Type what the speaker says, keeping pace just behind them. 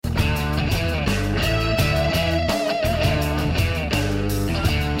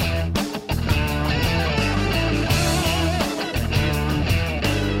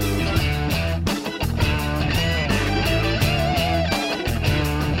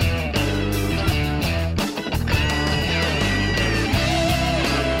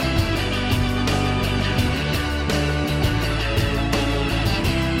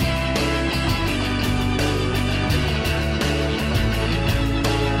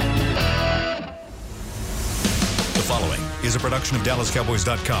is a production of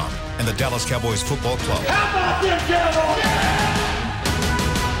DallasCowboys.com and the Dallas Cowboys Football Club. How about them Cowboys?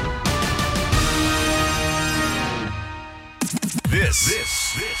 This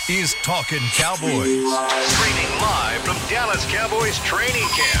is Talkin' Cowboys. Streaming live from Dallas Cowboys training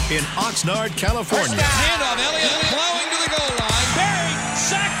camp in Oxnard, California. Handoff, Elliott plowing to the goal line. Buried,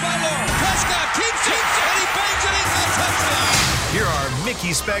 sacked by Lawrence. Prescott keeps it, and he bangs it in for the touchdown. Here are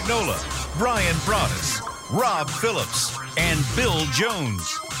Mickey Spagnola, Brian Broaddus, Rob Phillips, and Bill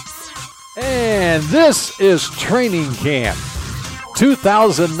Jones. And this is training camp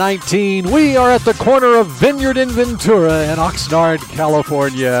 2019. We are at the corner of Vineyard and Ventura in Oxnard,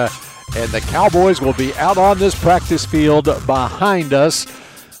 California. And the Cowboys will be out on this practice field behind us.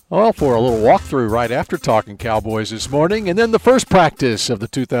 Well, for a little walkthrough right after Talking Cowboys this morning. And then the first practice of the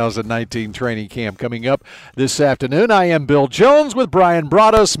 2019 training camp coming up this afternoon. I am Bill Jones with Brian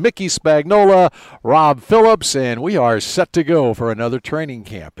Broaddus, Mickey Spagnola, Rob Phillips, and we are set to go for another training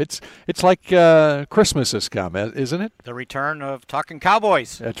camp. It's like Christmas has come, isn't it? The return of Talking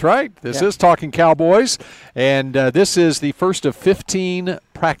Cowboys. That's right. This is Talking Cowboys, and this is the first of 15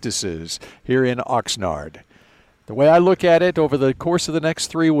 practices here in Oxnard. The way I look at it, over the course of the next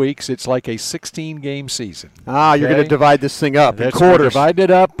 3 weeks, it's like a 16-game season. You're going to divide this thing up in We're quarters. dividing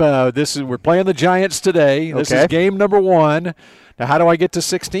it up. We're playing the Giants today. This is game number 1. Now, how do I get to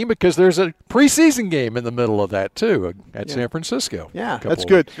 16? Because there's a preseason game in the middle of that, too, at San Francisco. Yeah, that's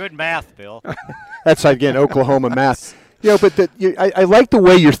good. Good math, Bill. That's, again, Oklahoma math. But I like the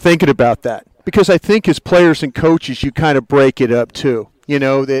way you're thinking about that, because I think as players and coaches, you kind of break it up, too.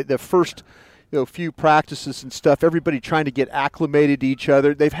 The first few practices and stuff, everybody trying to get acclimated to each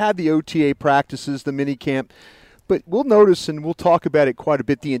other. They've had the OTA practices, the mini camp, but we'll notice, and we'll talk about it quite a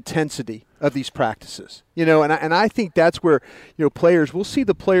bit, the intensity of these practices. And I think that's where, players, we'll see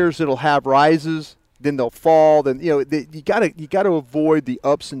the players that'll have rises, then they'll fall. Then you got to avoid the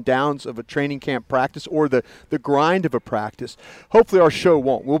ups and downs of a training camp practice or the grind of a practice. Hopefully, our show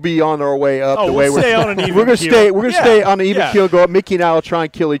won't. We'll be on our way up. We're going to stay on an even keel. Go up. Mickey and I will try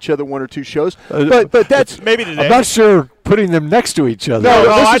and kill each other 1 or 2 shows. But that's maybe today. I'm not sure putting them next to each other. No,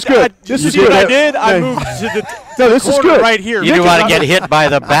 this is good. This is what I did. I moved to the this is good right here. You do want to get hit by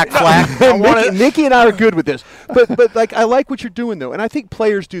the back flag. Mickey and I are good with this. But I like what you're doing though, and I think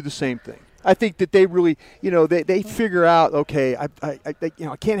players do the same thing. I think that they really, they figure out, okay, I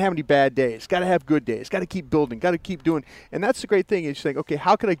can't have any bad days. Got to have good days. Got to keep building. Got to keep doing. And that's the great thing is saying, okay,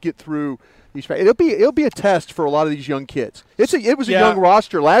 how can I get through these? It'll be a test for a lot of these young kids. It was a young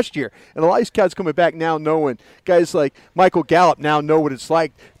roster last year, and a lot of these guys coming back now knowing, guys like Michael Gallup now know what it's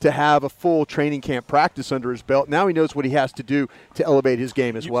like to have a full training camp practice under his belt. Now he knows what he has to do to elevate his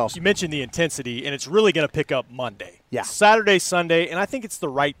game as well. You mentioned the intensity, and it's really going to pick up Monday. Yeah. Saturday, Sunday, and I think it's the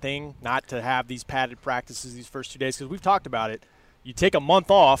right thing not to have these padded practices these first 2 days because we've talked about it. You take a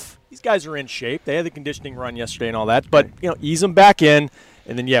month off. These guys are in shape. They had the conditioning run yesterday and all that. But, ease them back in.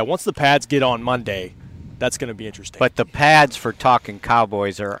 And then, once the pads get on Monday, that's going to be interesting. But the pads for Talking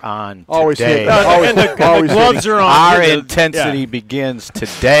Cowboys are on always today. And the gloves are on. Our intensity begins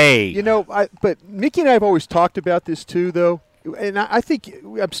today. But Mickey and I have always talked about this too, though. And I think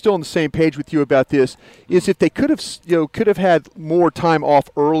I'm still on the same page with you about this, is if they could have had more time off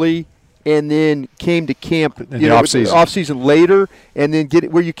early and then came to camp off season later and then get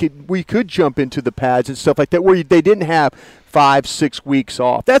it where you could jump into the pads and stuff like that where they didn't have 5-6 weeks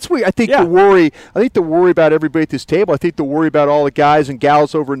off. That's where I think the worry about everybody at this table, I think the worry about all the guys and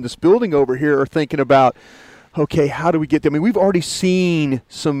gals over in this building over here are thinking about, okay, how do we get them? I mean, we've already seen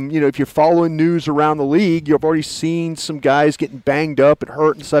some, if you're following news around the league, you've already seen some guys getting banged up and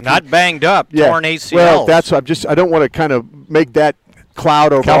hurt and stuff. Not banged up, torn ACLs. Well, I don't want to kind of make that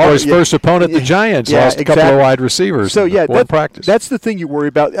cloud over Cowboys' first opponent, the Giants, lost a couple of wide receivers. So practice. That's the thing you worry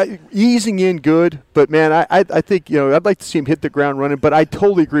about. Easing in, good, but man, I think I'd like to see him hit the ground running. But I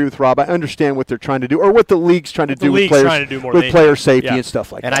totally agree with Rob. I understand what they're trying to do, or what the league's trying to do with players, player safety and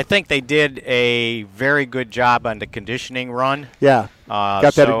stuff like that. And I think they did a very good job on the conditioning run. Yeah,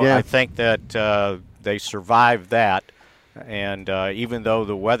 got that again. I think that they survived that. And even though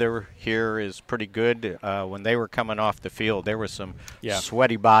the weather here is pretty good, when they were coming off the field, there were some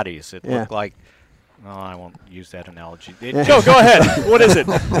sweaty bodies. It looked like I won't use that analogy. Go ahead. What is it?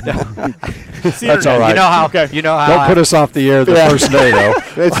 That's all right. You know how. Don't put us off the air the first day, though.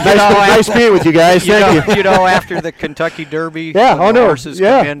 It's nice being with you guys. Thank you. After the Kentucky Derby, horses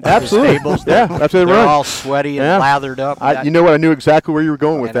come in to absolutely. the stables, they're all sweaty and lathered up. You know what? I knew exactly where you were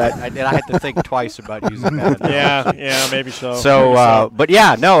going with that. I had to think twice about using that analogy. Yeah, maybe so. So, but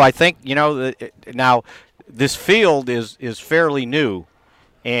I think now this field is fairly new.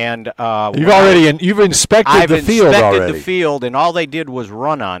 And you've inspected the field already. I've inspected the field, and all they did was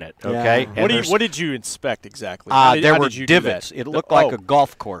run on it. Okay. Yeah. What did you inspect exactly? There were divots. It looked like a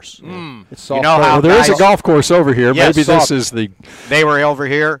golf course. It's you know how there is a golf course over here. Yes, maybe this is the. They were over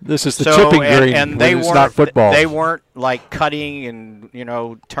here. This is the chipping green, and they weren't not football. They weren't like cutting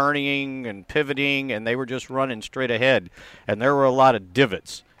and turning and pivoting, and they were just running straight ahead. And there were a lot of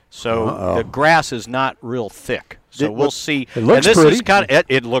divots. So the grass is not real thick. So we'll see. It looks and this pretty. Is kind of,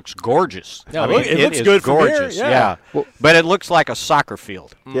 it looks gorgeous. Yeah, it looks good gorgeous. From here. Yeah. Well, but it looks like a soccer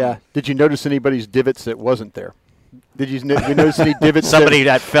field. Yeah. Did you notice anybody's divots that wasn't there? Did you notice any divots? Somebody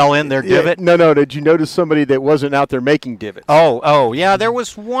that fell in their divot? No. Did you notice somebody that wasn't out there making divots? Oh, yeah. There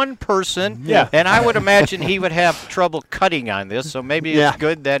was one person. Yeah. And I would imagine he would have trouble cutting on this. So maybe it's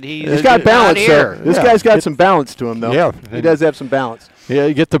good that he's got balance. not here. This guy's got some balance to him, though. Yeah. He does have some balance. Yeah,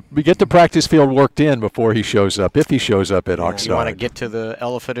 you get the practice field worked in before he shows up, if he shows up at Oxnard. You want to get to the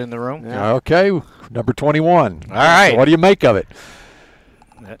elephant in the room? Yeah. Okay, number 21. All right. So what do you make of it?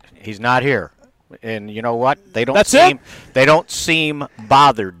 He's not here. And you know what? They don't seem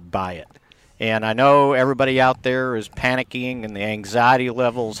bothered by it. And I know everybody out there is panicking and the anxiety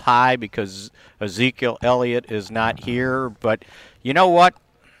level's high because Ezekiel Elliott is not here. But you know what?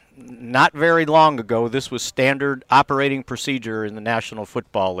 Not very long ago, this was standard operating procedure in the National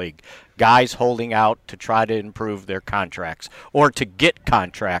Football League. Guys holding out to try to improve their contracts or to get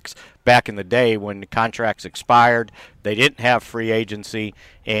contracts. Back in the day when the contracts expired, they didn't have free agency,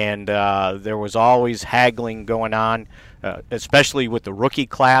 and there was always haggling going on, especially with the rookie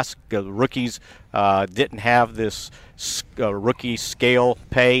class. The rookies didn't have this rookie scale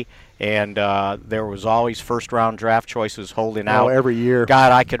pay. And there was always first-round draft choices holding out. Every year.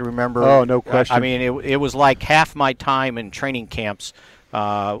 God, I could remember. Oh, no question. I mean, it was like half my time in training camps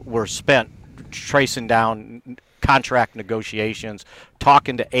were spent tracing down contract negotiations,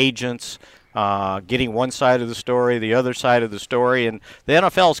 talking to agents, getting one side of the story, the other side of the story. And the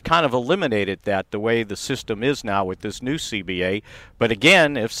NFL's kind of eliminated that the way the system is now with this new CBA. But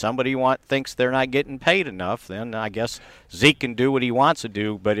again, if somebody thinks they're not getting paid enough, then I guess Zeke can do what he wants to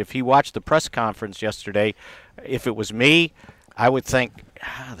do. But if he watched the press conference yesterday, if it was me, I would think,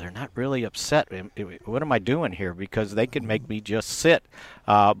 they're not really upset. What am I doing here? Because they could make me just sit.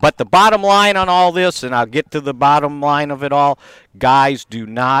 But the bottom line on all this, and I'll get to the bottom line of it all, guys do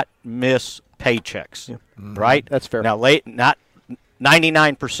not miss paychecks, right? That's fair. Now, not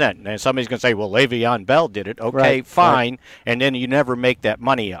 99%. And somebody's going to say, well, Le'Veon Bell did it. Okay, right, fine. Right. And then you never make that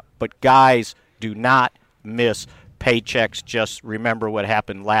money up. But guys do not miss paychecks. Just remember what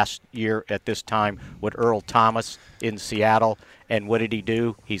happened last year at this time with Earl Thomas in Seattle. And what did he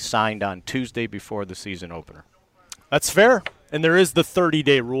do? He signed on Tuesday before the season opener. That's fair. And there is the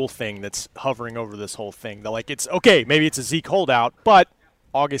 30-day rule thing that's hovering over this whole thing. It's okay, maybe it's a Zeke holdout, but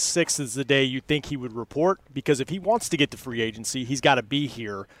August 6th is the day you think he would report, because if he wants to get to free agency, he's got to be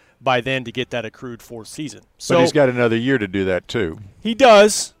here by then to get that accrued fourth season. So but he's got another year to do that, too. He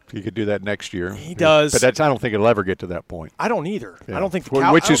does. He could do that next year. He does. But I don't think it'll ever get to that point. I don't either. Yeah. I don't think the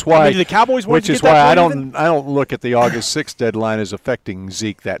Cowboys want to get that point. Which is why I don't look at the August 6th deadline as affecting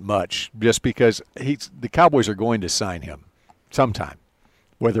Zeke that much, just because the Cowboys are going to sign him sometime,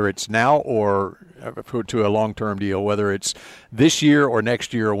 whether it's now or to a long-term deal, whether it's this year or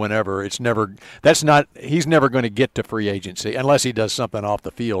next year or whenever. He's never going to get to free agency unless he does something off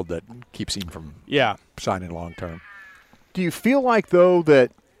the field that keeps him from signing long-term. Do you feel like, though,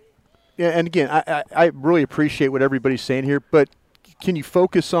 that – and again, I really appreciate what everybody's saying here, but can you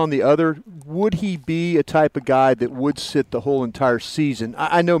focus on the other? Would he be a type of guy that would sit the whole entire season?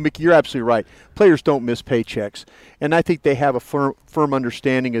 I know, Mickey, you're absolutely right. Players don't miss paychecks, and I think they have a firm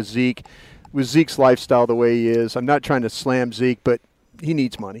understanding of Zeke. With Zeke's lifestyle the way he is, I'm not trying to slam Zeke, but he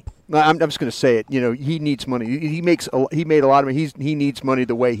needs money. I'm just going to say it. He needs money. He made a lot of money. He needs money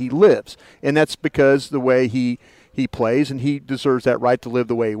the way he lives, and that's because the way he plays, and he deserves that right to live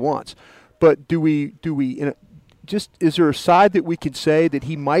the way he wants. But do we is there a side that we could say that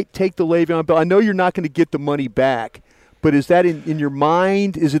he might take the Le'Veon Bell? I know you're not going to get the money back, but is that in your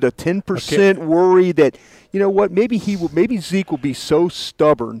mind? Is it a 10% worry that, you know what, maybe Zeke will be so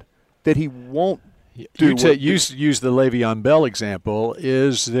stubborn that he won't do use the Le'Veon Bell example.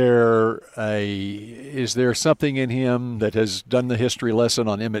 Is there something in him that has done the history lesson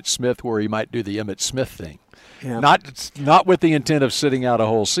on Emmitt Smith where he might do the Emmitt Smith thing? Yeah. Not with the intent of sitting out a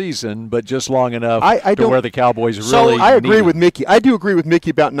whole season, but just long enough to where the Cowboys really. I agree with Mickey. I do agree with Mickey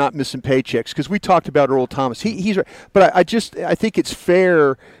about not missing paychecks because we talked about Earl Thomas. He's right, but I think it's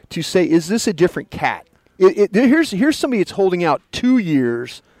fair to say, is this a different cat? Here's somebody that's holding out 2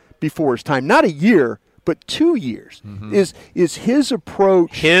 years before his time, not a year, but but 2 years is his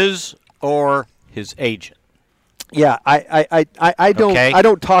approach. His or his agent. Yeah, I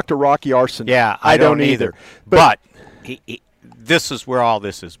don't talk to Rocky Arson. Yeah, I don't either. But this is where all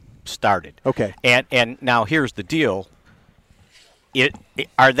this is started. Okay. And now here's the deal.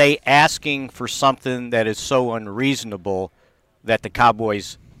 Are they asking for something that is so unreasonable that the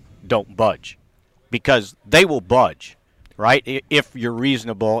Cowboys don't budge? Because they will budge, right, if you're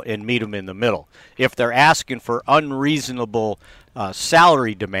reasonable and meet them in the middle. If they're asking for unreasonable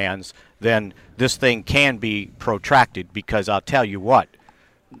salary demands, then this thing can be protracted, because I'll tell you what,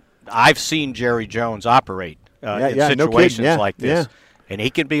 I've seen Jerry Jones operate in situations like this, and he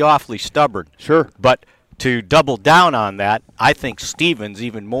can be awfully stubborn. Sure. But to double down on that, I think Stevens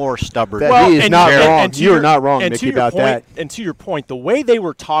even more stubborn. He is not wrong. You're not wrong, Mickey, about that. And to your point, the way they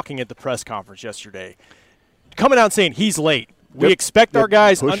were talking at the press conference yesterday, coming out and saying he's late, we expect our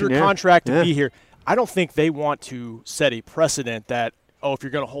guys under contract to be here. I don't think they want to set a precedent that, if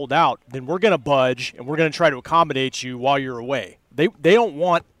you're going to hold out, then we're going to budge and we're going to try to accommodate you while you're away. They don't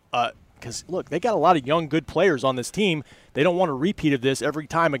want because, look, they got a lot of young, good players on this team. They don't want a repeat of this every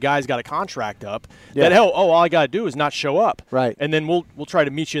time a guy's got a contract up. Yeah. That, all I got to do is not show up. Right. And then we'll try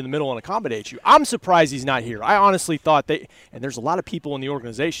to meet you in the middle and accommodate you. I'm surprised he's not here. I honestly thought and there's a lot of people in the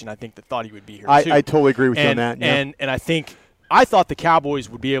organization, I think, that thought he would be here, too. I totally agree with you on that. Yeah. And I thought the Cowboys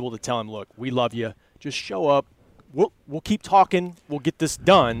would be able to tell him, look, we love you. Just show up. We'll keep talking. We'll get this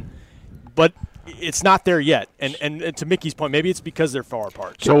done. But it's not there yet. And to Mickey's point, maybe it's because they're far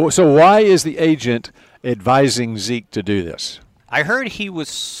apart. So why is the agent advising Zeke to do this? I heard he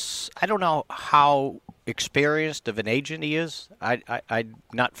was – I don't know how experienced of an agent he is. I'm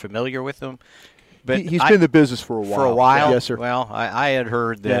not familiar with him. But he's been in the business for a while. For a while? Yes, sir. Well, I had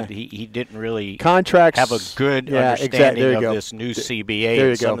heard that he didn't really contracts have a good understanding of this new CBA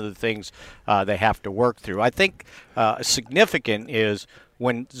and some of the things they have to work through. I think significant is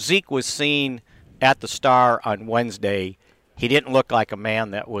when Zeke was seen at the Star on Wednesday, he didn't look like a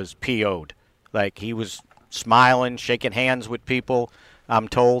man that was PO'd. Like, he was smiling, shaking hands with people, I'm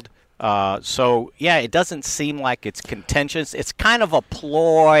told. It doesn't seem like it's contentious. It's kind of a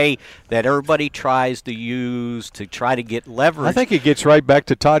ploy that everybody tries to use to try to get leverage. I think it gets right back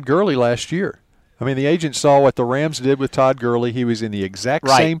to Todd Gurley last year. I mean, the agent saw what the Rams did with Todd Gurley. He was in the exact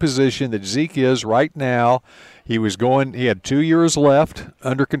same position that Zeke is right now. He had 2 years left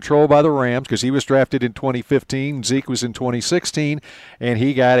under control by the Rams because he was drafted in 2015. Zeke was in 2016, and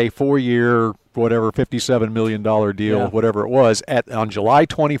he got a 4-year, $57 million deal, whatever it was, on July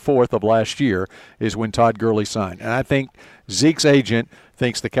 24th of last year is when Todd Gurley signed. And I think Zeke's agent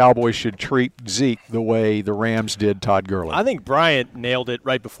thinks the Cowboys should treat Zeke the way the Rams did Todd Gurley. I think Bryant nailed it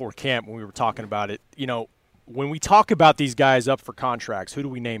right before camp when we were talking about it. You know, when we talk about these guys up for contracts, who do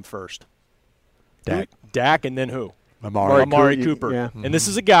we name first? Dak, and then who? Amari Cooper. Yeah. And this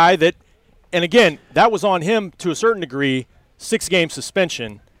is a guy that, and again, that was on him to a certain degree, 6-game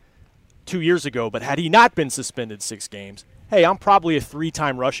suspension 2 years ago. But had he not been suspended 6 games, hey, I'm probably a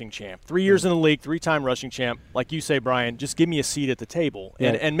 3-time rushing champ. 3 years in the league, 3-time rushing champ. Like you say, Brian, just give me a seat at the table.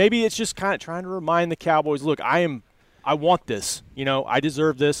 Yeah. And maybe it's just kind of trying to remind the Cowboys, look, I want this. You know, I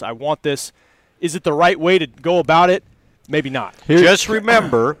deserve this. I want this. Is it the right way to go about it? Maybe not. Just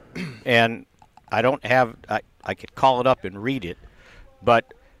remember, and I don't have I could call it up and read it,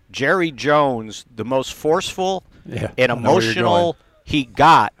 but Jerry Jones, the most forceful and emotional he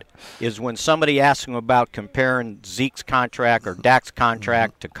got is when somebody asked him about comparing Zeke's contract or Dak's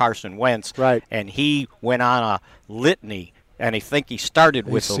contract to Carson Wentz, and he went on a litany. And I think he started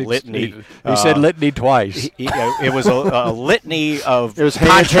with a litany. He said litany twice. It was a litany of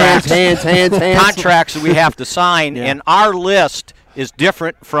contracts that we have to sign, and our list is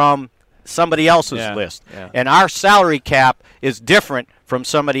different from somebody else's list. Yeah. And our salary cap is different from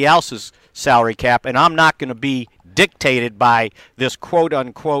somebody else's salary cap, and I'm not going to be dictated by this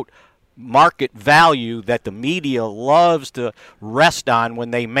quote-unquote market value that the media loves to rest on when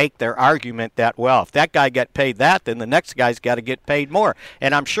they make their argument that, well, if that guy got paid that, then the next guy's got to get paid more.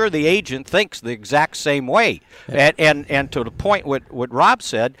 And I'm sure the agent thinks the exact same way. Yeah. And to the point what Rob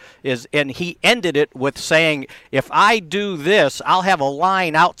said is, and he ended it with saying, if I do this, I'll have a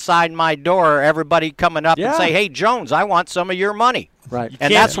line outside my door, everybody coming up and say, hey, Jones, I want some of your money. Right.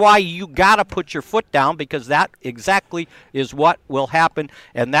 And that's why you got to put your foot down, because that exactly is what will happen.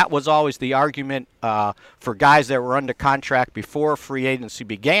 And that was always the argument for guys that were under contract before free agency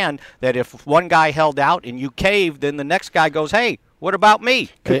began, that if one guy held out and you caved, then the next guy goes, hey, what about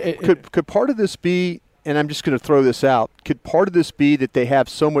me? Could part of this be, and I'm just going to throw this out, could part of this be that they have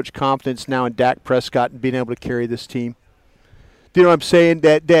so much confidence now in Dak Prescott and being able to carry this team? Do you know what I'm saying?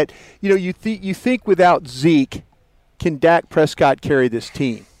 That you think without Zeke, can Dak Prescott carry this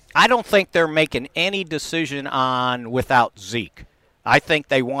team? I don't think they're making any decision on without Zeke. I think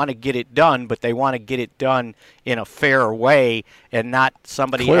they want to get it done, but they want to get it done in a fair way and not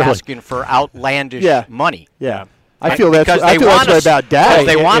somebody asking for outlandish money. Yeah. I feel that's right about Dak.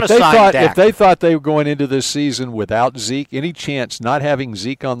 They want to sign Dak. If they thought they were going into this season without Zeke, any chance not having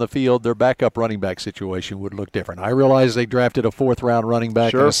Zeke on the field, their backup running back situation would look different. I realize they drafted a 4th-round running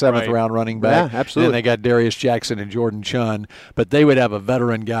back and a 7th-round running back. Yeah, absolutely. And they got Darius Jackson and Jordan Chunn, but they would have a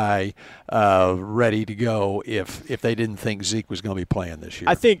veteran guy ready to go if they didn't think Zeke was going to be playing this year.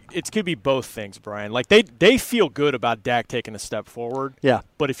 I think it could be both things, Brian. Like they feel good about Dak taking a step forward. Yeah.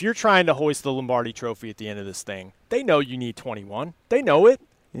 But if you're trying to hoist the Lombardi Trophy at the end of this thing, they know you need 21. They know it.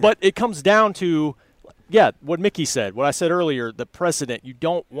 Yeah. But it comes down to, what Mickey said, what I said earlier, the precedent. You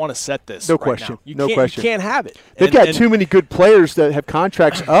don't want to set this. No question. Now. No question. You can't have it. They've got too many good players that have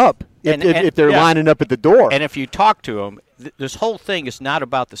contracts up if they're lining up at the door. And if you talk to them, this whole thing is not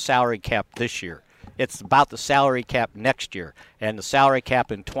about the salary cap this year. It's about the salary cap next year. And the salary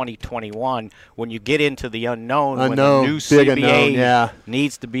cap in 2021, when you get into the unknown when the new CBA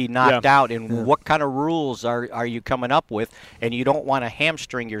needs to be knocked out, and what kind of rules are you coming up with? And you don't want to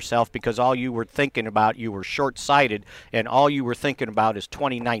hamstring yourself because all you were thinking about, you were short-sighted, and all you were thinking about is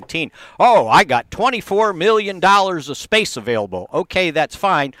 2019. Oh, I got $24 million of space available. Okay, that's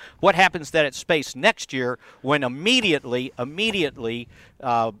fine. What happens to that space next year when immediately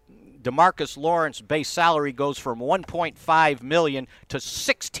DeMarcus Lawrence base salary goes from $1.5 million to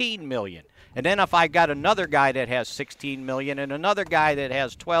 $16 million. And then if I got another guy that has $16 million and another guy that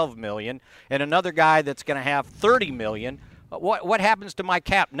has $12 million and another guy that's going to have $30 million, what happens to my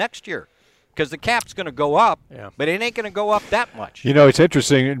cap next year? Because the cap's going to go up, but it ain't going to go up that much. You know, it's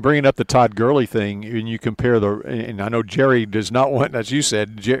interesting in bringing up the Todd Gurley thing, and you compare and I know Jerry does not want, as you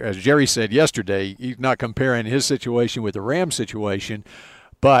said, as Jerry said yesterday, he's not comparing his situation with the Rams situation,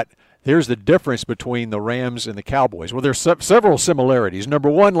 but here's the difference between the Rams and the Cowboys. Well, there's several similarities.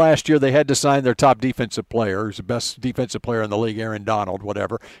 Number one, last year they had to sign their top defensive player, who's the best defensive player in the league, Aaron Donald,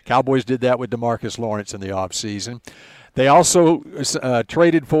 whatever. Cowboys did that with DeMarcus Lawrence in the offseason. They also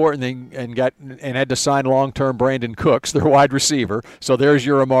traded for and had to sign long-term Brandon Cooks, their wide receiver. So there's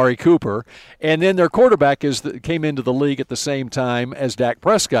your Amari Cooper. And then their quarterback came into the league at the same time as Dak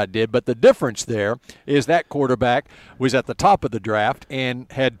Prescott did. But the difference there is that quarterback was at the top of the draft and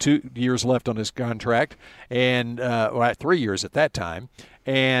had 2 years left on his contract, and 3 years at that time.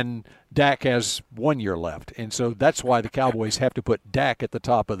 And Dak has 1 year left. And so that's why the Cowboys have to put Dak at the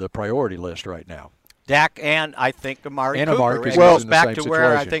top of the priority list right now. Dak and I think Amari Cooper. It goes back to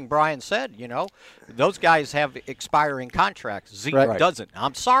where I think Brian said, those guys have expiring contracts. Zeke doesn't.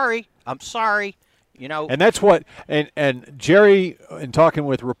 I'm sorry. And that's what and Jerry, in talking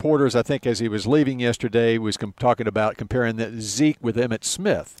with reporters, I think as he was leaving yesterday, was talking about comparing Zeke with Emmitt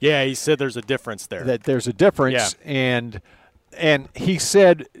Smith. Yeah, he said there's a difference there. That there's a difference, and he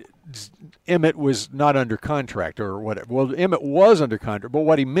said Emmitt was not under contract or whatever. Well, Emmitt was under contract, but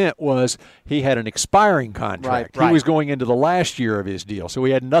what he meant was he had an expiring contract. He was going into the last year of his deal, so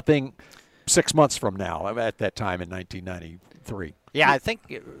he had nothing 6 months from now at that time in 1993. Yeah, I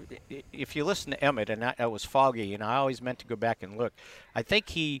think if you listen to Emmitt, and that was foggy, and I always meant to go back and look, I think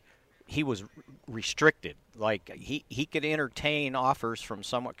he was restricted. Like he could entertain offers from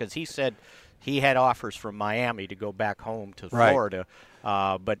someone, because he said he had offers from Miami to go back home to Florida,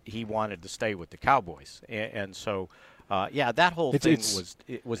 but he wanted to stay with the Cowboys. And so, that whole thing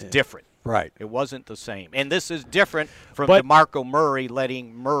was different. Right. It wasn't the same. And this is different from DeMarco Murray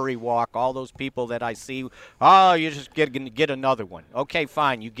letting Murray walk, all those people that I see, you just get another one. Okay,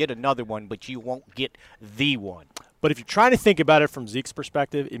 fine, you get another one, but you won't get the one. But if you're trying to think about it from Zeke's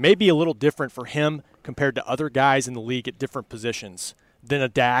perspective, it may be a little different for him compared to other guys in the league at different positions than a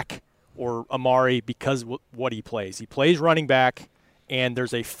Dak or Amari because what he plays. He plays running back, and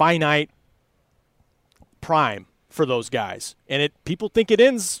there's a finite prime for those guys. And people think it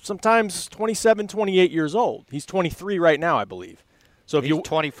ends sometimes 27, 28 years old. He's 23 right now, I believe. So if he's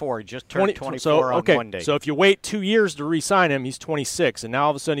 24. He just turned 24 on Monday. So if you wait 2 years to re-sign him, he's 26. And now all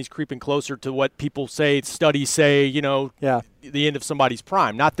of a sudden he's creeping closer to what people say, studies say, the end of somebody's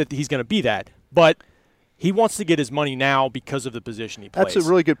prime. Not that he's going to be that, but he wants to get his money now because of the position he plays. That's a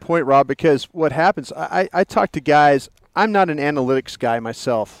really good point, Rob, because what happens, I talk to guys. I'm not an analytics guy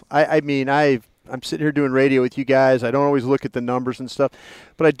myself. I'm sitting here doing radio with you guys. I don't always look at the numbers and stuff.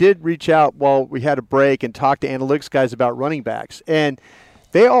 But I did reach out while we had a break and talk to analytics guys about running backs. And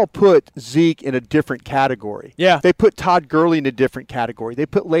they all put Zeke in a different category. Yeah. They put Todd Gurley in a different category. They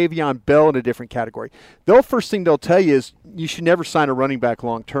put Le'Veon Bell in a different category. The first thing they'll tell you is you should never sign a running back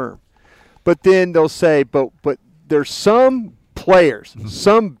long term. But then they'll say, but there's some players,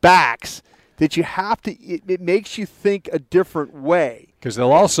 some backs that you have to, it makes you think a different way. Because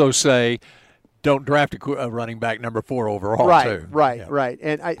they'll also say, don't draft a running back number 4 overall, too. Right.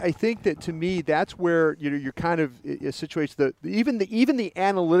 And I think that, to me, that's where you're kind of a situation. Even the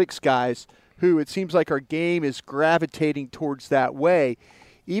analytics guys, who it seems like our game is gravitating towards that way,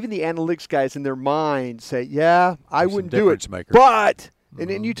 even the analytics guys in their mind say, yeah, I wouldn't do it. But, and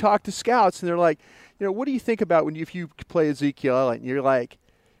then you talk to scouts, and they're like, what do you think about if you play Ezekiel Elliott, and you're like,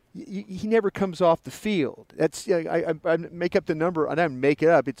 he never comes off the field. That's I make up the number. I don't make it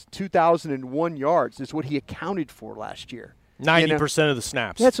up. It's 2,001 yards is what he accounted for last year. 90% of the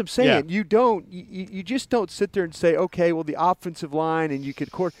snaps. That's what I'm saying. Yeah. You just don't sit there and say, okay, well, the offensive line, and you could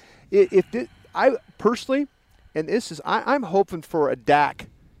court. I personally, and I'm hoping for a Dak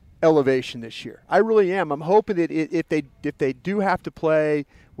elevation this year. I really am. I'm hoping that if they do have to play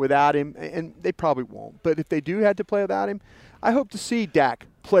without him, and they probably won't, but if they do have to play without him, I hope to see Dak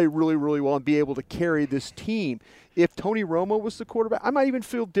play really, really well and be able to carry this team. If Tony Romo was the quarterback, I might even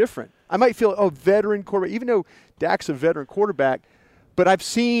feel different. I might feel, veteran quarterback, even though Dak's a veteran quarterback. But I've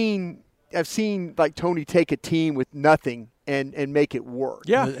seen like Tony take a team with nothing and make it work.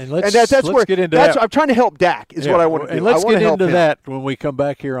 Yeah, let's get into that. I'm trying to help Dak is what I want to do. And let's get into that when we come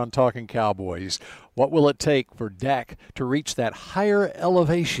back here on Talking Cowboys. What will it take for Dak to reach that higher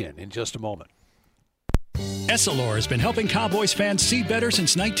elevation in just a moment? Essilor has been helping Cowboys fans see better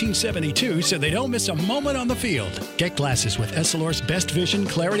since 1972 so they don't miss a moment on the field. Get glasses with Essilor's best vision,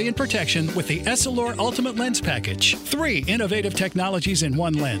 clarity, and protection with the Essilor Ultimate Lens Package. 3 innovative technologies in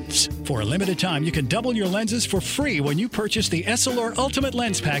one lens. For a limited time, you can double your lenses for free when you purchase the Essilor Ultimate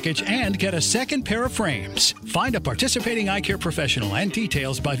Lens Package and get a second pair of frames. Find a participating eye care professional and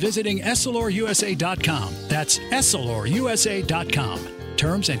details by visiting EssilorUSA.com. That's EssilorUSA.com.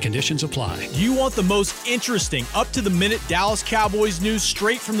 Terms and conditions apply. You want the most interesting, up-to-the-minute Dallas Cowboys news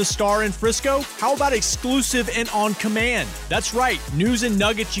straight from the Star in Frisco? How about exclusive and on command? That's right, news and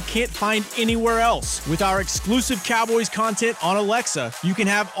nuggets you can't find anywhere else. With our exclusive Cowboys content on Alexa, you can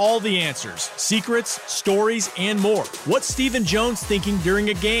have all the answers, secrets, stories, and more. What's Stephen Jones thinking during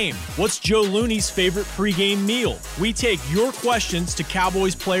a game? What's Joe Looney's favorite pregame meal? We take your questions to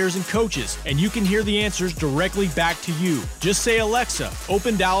Cowboys players and coaches, and you can hear the answers directly back to you. Just say, Alexa,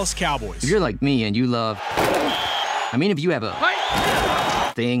 open Dallas Cowboys. If you're like me and you love... if you have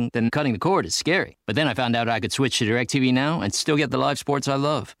a thing, then cutting the cord is scary. But then I found out I could switch to DirecTV Now and still get the live sports I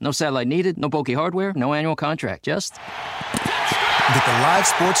love. No satellite needed, no bulky hardware, no annual contract, just... Get the live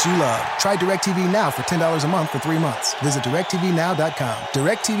sports you love. Try DirecTV Now for $10 a month for 3 months. Visit DirecTVNow.com.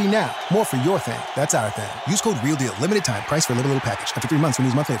 DirecTV Now. More for your thing. That's our thing. Use code REALDEAL. Limited time. Price for a little package. After 3 months,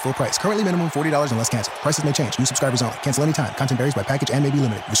 renews monthly at full price. Currently minimum $40 unless canceled. Prices may change. New subscribers only. Cancel anytime. Content varies by package and may be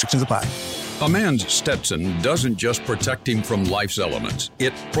limited. Restrictions apply. A man's Stetson doesn't just protect him from life's elements.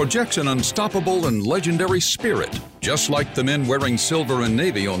 It projects an unstoppable and legendary spirit, just like the men wearing silver and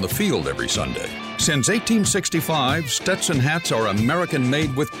navy on the field every Sunday. Since 1865, Stetson hats are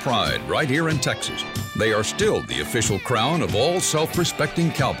American-made with pride right here in Texas. They are still the official crown of all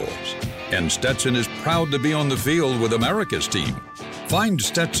self-respecting cowboys. And Stetson is proud to be on the field with America's team. Find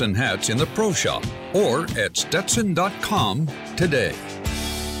Stetson hats in the Pro Shop or at Stetson.com today.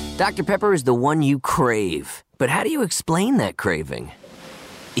 Dr. Pepper is the one you crave. But how do you explain that craving?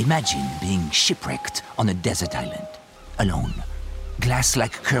 Imagine being shipwrecked on a desert island, alone.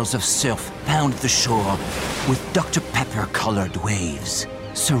 Glass-like curls of surf pound the shore with Dr. Pepper-colored waves.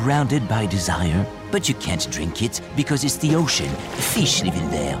 Surrounded by desire, but you can't drink it because it's the ocean, fish living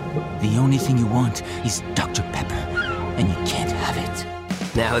there. The only thing you want is Dr. Pepper, and you can't have it.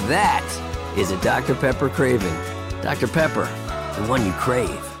 Now that is a Dr. Pepper craving. Dr. Pepper, the one you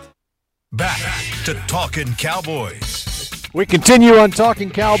crave. Back to Talking Cowboys. We continue on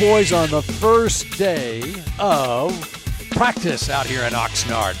Talking Cowboys on the first day of practice out here in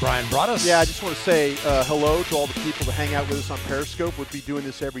Oxnard. Brian Broaddus. Yeah, I just want to say hello to all the people that hang out with us on Periscope. We'll be doing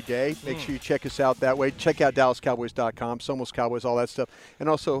this every day. Make sure you check us out that way. Check out DallasCowboys.com, Somos Cowboys, all that stuff. And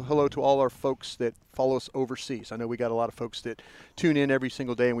also hello to all our folks that follow us overseas. I know we got a lot of folks that tune in every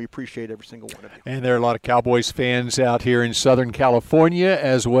single day, and we appreciate every single one of you. And there are a lot of Cowboys fans out here in Southern California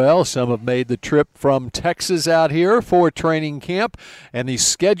as well. Some have made the trip from Texas out here for training camp. And the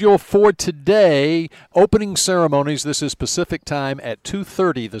schedule for today, opening ceremonies, this is Pacific time at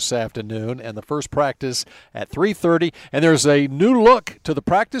 2:30 this afternoon, and the first practice at 3:30. And there's a new look to the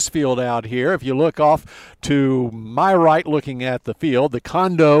practice field out here. If you look off to my right looking at the field, the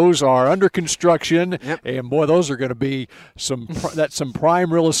condos are under construction, and boy, those are going to be some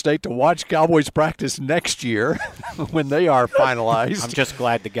prime real estate to watch Cowboys practice next year when they are finalized. I'm just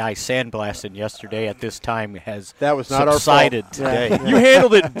glad the guy sandblasting yesterday at this time has that was not subsided our fault. today. You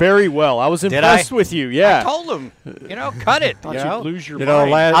handled it very well. I was impressed with you. Yeah, I told him, cut it. You'd lose your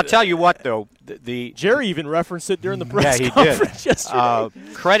mind. I'll tell you what, though, the Jerry even referenced it during the press he conference did. yesterday.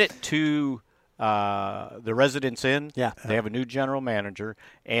 Credit to the Residence Inn. Yeah, they have a new general manager,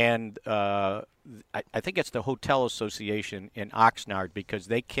 and I think it's the Hotel Association in Oxnard, because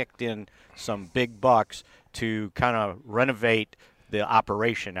they kicked in some big bucks to kind of renovate the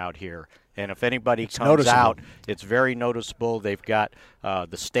operation out here. And if anybody comes out, it's very noticeable. They've got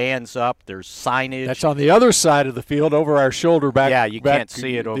the stands up. There's signage. That's on the other side of the field, over our shoulder back. Yeah, you back can't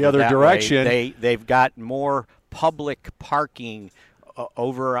see it over the other that direction. Way. They've got more public parking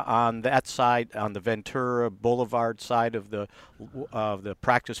over on that side, on the Ventura Boulevard side of the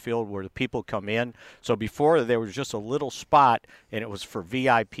practice field where the people come in. So before there was just a little spot, and it was for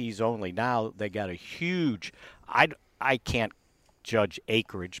VIPs only. Now they got a huge. I can't judge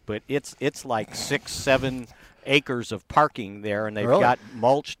acreage, but it's like 6-7 acres of parking there, and they've got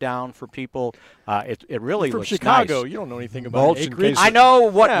mulch down for people. It really looks Chicago, nice. you don't know anything about acreage. I know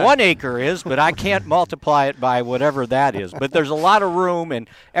what 1 acre is, but I can't multiply it by whatever that is. But there's a lot of room, and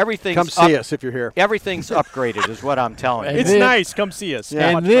everything's come see us if you're here. Everything's upgraded, is what I'm telling you. It's nice. Come see us.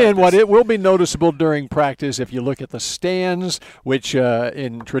 Yeah. And then what it will be noticeable during practice, if you look at the stands, which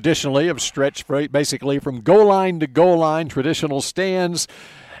traditionally have stretched basically from goal line to goal line, traditional stands.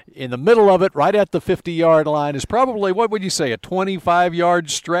 In the middle of it, right at the 50-yard line, is probably, what would you say, a 25-yard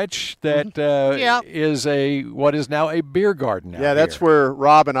stretch that is what is now a beer garden out that's here. where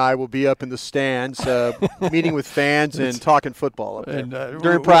Rob and I will be up in the stands meeting with fans and talking football up there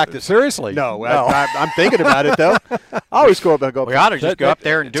during practice. Seriously? No. I'm thinking about it, though. I always go up and go. We ought to just go up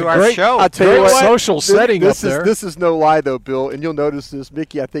there and do our show. I'll tell you what, social setting up there. This is no lie, though, Bill, and you'll notice this,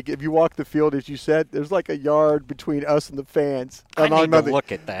 Mickey. I think if you walk the field, as you said, there's like a yard between us and the fans. I need to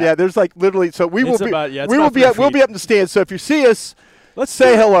look at that. Yeah, there's like literally. So we'll be up in the stands. So if you see us, let's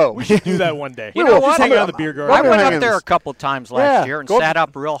say hello. We should do that one day. You know what? Just hang out in the beer garden. I went up there a couple times last year and sat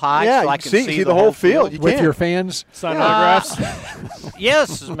up real high so I can see the whole field. With your fans? Sign autographs?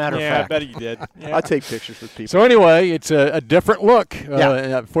 Yes, as a matter of fact. I bet you did. Yeah. I take pictures with people. So anyway, it's a different look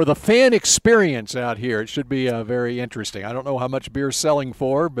for the fan experience out here. It should be very interesting. I don't know how much beer's selling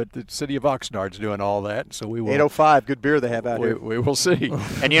for, but the city of Oxnard's doing all that. So we will. 805, good beer they have out here. We will see.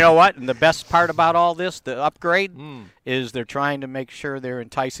 And you know what? And the best part about all this, the upgrade, is they're trying to make sure they're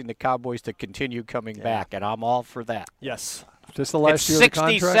enticing the Cowboys to continue coming back, and I'm all for that. Yes. Just the last year of the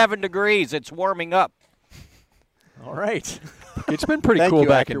contract? 67 degrees. It's warming up. All right. It's been pretty cool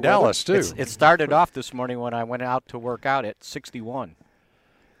back in Dallas, too. It started off this morning when I went out to work out at 61.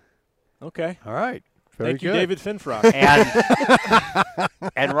 Okay. All right. Thank you, David Finfrock.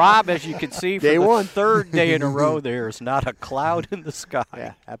 And Rob, as you can see, for the third day in a row, there's not a cloud in the sky.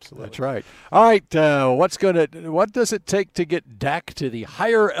 Yeah, absolutely. That's right. All right, what does it take to get Dak to the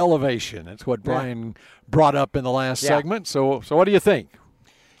higher elevation? That's what Brian brought up in the last segment. So what do you think?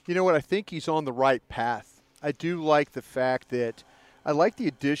 You know what? I think he's on the right path. I do like the fact that I like the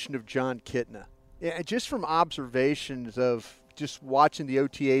addition of John Kitna. Yeah, just from observations of just watching the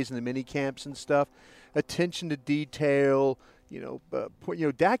OTAs and the mini camps and stuff, attention to detail.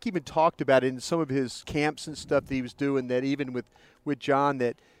 Dak even talked about it in some of his camps and stuff that he was doing. That even with John,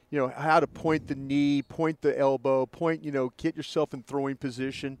 that how to point the knee, point the elbow, get yourself in throwing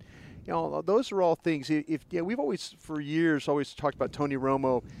position. Those are all things. We've always for years talked about Tony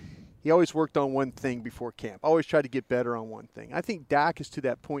Romo. He always worked on one thing before camp. Always tried to get better on one thing. I think Dak is to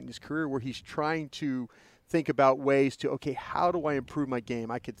that point in his career where he's trying to think about ways to, how do I improve my game?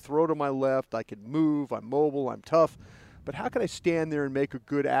 I could throw to my left. I could move. I'm mobile. I'm tough. But how can I stand there and make a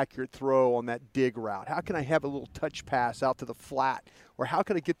good, accurate throw on that dig route? How can I have a little touch pass out to the flat? Or how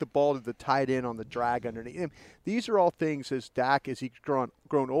can I get the ball to the tight end on the drag underneath him? These are all things as Dak, as he's grown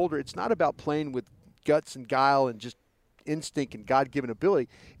older, it's not about playing with guts and guile and just instinct and God-given ability.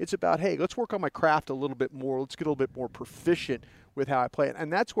 It's about, hey, let's work on my craft a little bit more. Let's get a little bit more proficient with how I play it.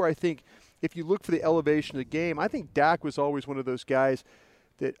 And that's where I think if you look for the elevation of the game, I think Dak was always one of those guys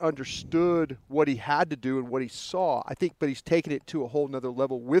that understood what he had to do and what he saw. I think, but he's taken it to a whole nother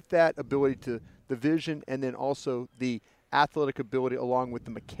level with that ability to the vision and then also the athletic ability along with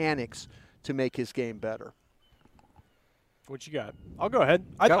the mechanics to make his game better. What you got? I'll go ahead.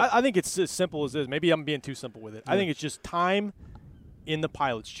 I think it's as simple as this. Maybe I'm being too simple with it. I think it's just time in the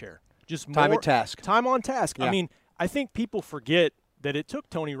pilot's chair. Just time at task. Time on task. Yeah. I mean, I think people forget that it took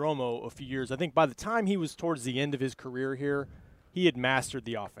Tony Romo a few years. I think by the time he was towards the end of his career here, he had mastered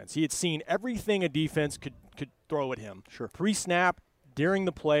the offense. He had seen everything a defense could throw at him. Sure. Pre-snap, during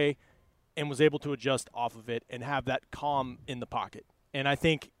the play, and was able to adjust off of it and have that calm in the pocket. And I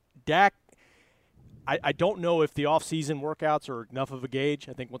think Dak, I don't know if the offseason workouts are enough of a gauge.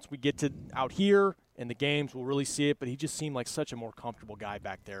 I think once we get to out here in the games, we'll really see it. But he just seemed like such a more comfortable guy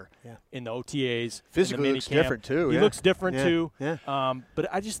back there in the OTAs. Physically in the looks different, too. He looks different, too. Yeah. But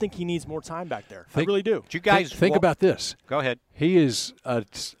I just think he needs more time back there. I really do. Did you guys think about this? Go ahead. He is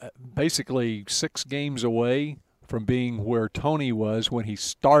basically 6 games away from being where Tony was when he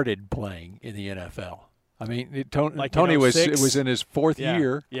started playing in the NFL. I mean, Tony was in his 4th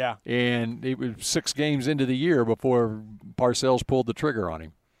year, and it was 6 games into the year before Parcells pulled the trigger on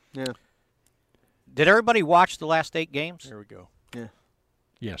him. Yeah. Did everybody watch the last 8 games? There we go. Yeah.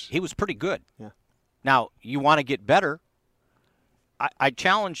 Yes. He was pretty good. Yeah. Now, you want to get better. I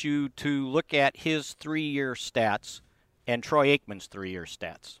challenge you to look at his 3-year stats and Troy Aikman's 3-year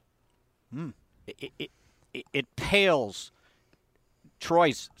stats. It pales.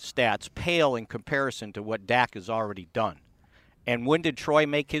 Troy's stats pale in comparison to what Dak has already done. And when did Troy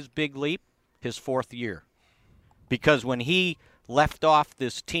make his big leap? His 4th year. Because when he left off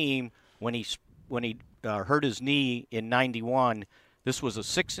this team, when he hurt his knee in '91, this was a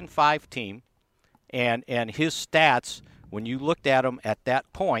 6-5 team, and his stats, when you looked at them at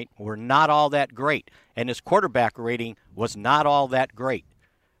that point, were not all that great, and his quarterback rating was not all that great.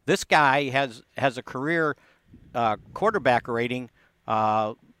 This guy has a career quarterback rating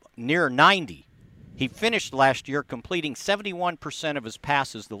near 90. He finished last year completing 71% of his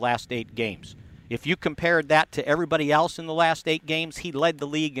passes the last 8 games. If you compared that to everybody else in the last 8 games, he led the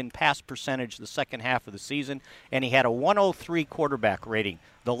league in pass percentage the second half of the season, and he had a 103 quarterback rating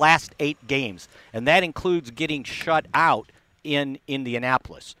the last 8 games, and that includes getting shut out in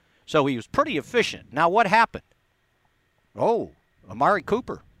Indianapolis. So he was pretty efficient. Now, what happened? Oh, Amari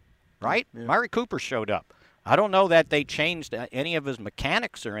Cooper, right? Yeah. Amari Cooper showed up. I don't know that they changed any of his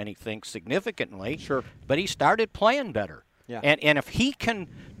mechanics or anything significantly, Sure. but he started playing better. Yeah. And if he can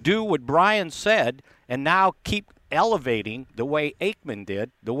do what Brian said and now keep elevating the way Aikman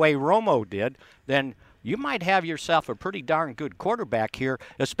did, the way Romo did, then you might have yourself a pretty darn good quarterback here,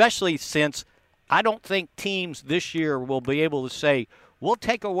 especially since I don't think teams this year will be able to say, we'll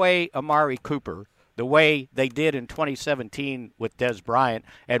take away Amari Cooper the way they did in 2017 with Dez Bryant,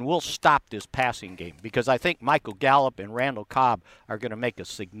 and we'll stop this passing game. Because I think Michael Gallup and Randall Cobb are going to make a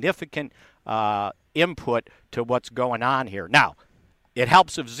significant input to what's going on here. Now, it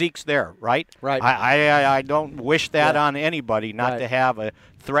helps if Zeke's there, right? Right. I don't wish that on anybody, not to have a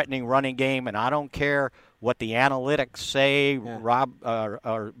threatening running game, and I don't care what the analytics say.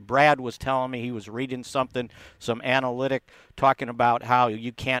 Brad was telling me he was reading some analytic talking about how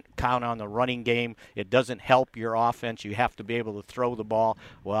you can't count on the running game. It doesn't help your offense. You have to be able to throw the ball.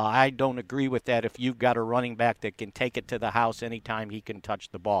 Well, I don't agree with that if you've got a running back that can take it to the house anytime he can touch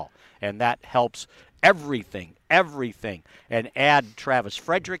the ball. And that helps everything. And add Travis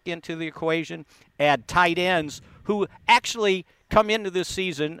Frederick into the equation, add tight ends who actually come into this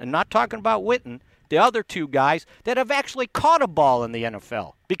season, and not talking about Witten, the other 2 guys that have actually caught a ball in the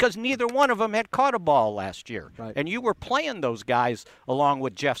NFL, because neither one of them had caught a ball last year. Right. And you were playing those guys along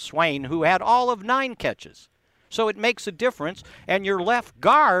with Jeff Swain, who had all of 9 catches. So it makes a difference, and your left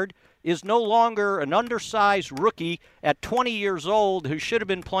guard is no longer an undersized rookie at 20 years old who should have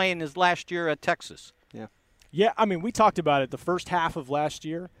been playing his last year at Texas. Yeah, I mean, we talked about it the first half of last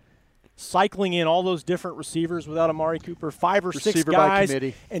year, cycling in all those different receivers without Amari Cooper, 5 or 6 Receiver guys. by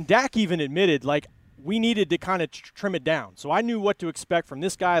committee. And Dak even admitted, like, we needed to kind of trim it down. So I knew what to expect from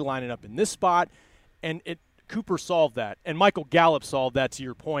this guy lining up in this spot, and Cooper solved that. And Michael Gallup solved that, to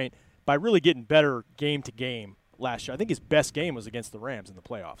your point, by really getting better game to game last year. I think his best game was against the Rams in the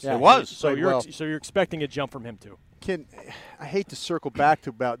playoffs. Yeah, it was. So you're expecting a jump from him, too. I hate to circle back to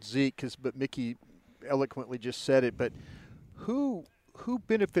about Zeke, but Mickey eloquently just said it, but who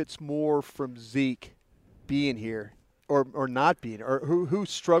benefits more from Zeke being here or not being, or who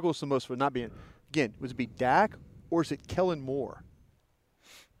struggles the most with not being? Again, would it be Dak or is it Kellen Moore?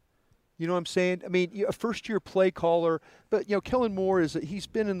 You know what I'm saying? I mean, a first-year play caller, but Kellen Moore he's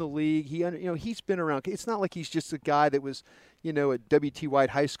been in the league. He's been around. It's not like he's just a guy that was, at W.T.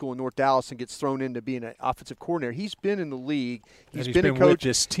 White High School in North Dallas and gets thrown into being an offensive coordinator. He's been in the league. He's been a coach with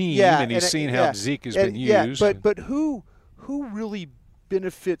this team, and he's seen how Zeke has been used. Yeah, but who really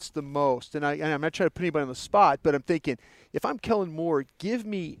benefits the most? And I'm not trying to put anybody on the spot, but I'm thinking, if I'm Kellen Moore, give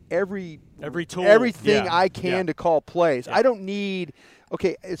me every tool, everything I can to call plays. I don't need –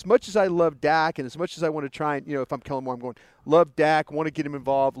 okay, as much as I love Dak and as much as I want to try and, if I'm Kellen Moore, I'm going, love Dak, want to get him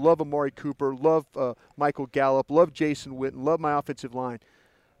involved, love Amari Cooper, love Michael Gallup, love Jason Witten, love my offensive line.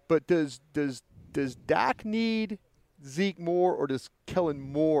 But does Dak need Zeke more, or does Kellen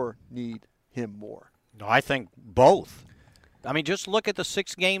Moore need him more? No, I think both. I mean, just look at the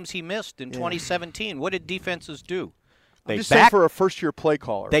 6 games he missed in 2017. What did defenses do? I'm just saying for a first-year play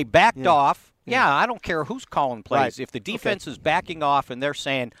caller. They backed off. Yeah, I don't care who's calling plays. Right. If the defense is backing off and they're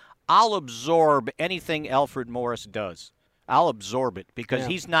saying, I'll absorb anything Alfred Morris does. I'll absorb it because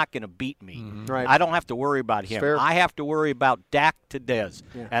he's not going to beat me. Right. I don't have to worry about him. Fair. I have to worry about Dak to Dez.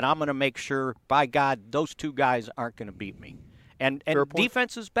 And I'm going to make sure, by God, those 2 guys aren't going to beat me. And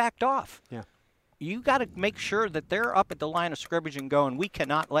defenses backed off. Yeah. You got to make sure that they're up at the line of scrimmage and going, we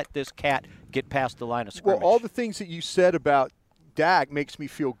cannot let this cat get past the line of scrimmage. Well, all the things that you said about Dak makes me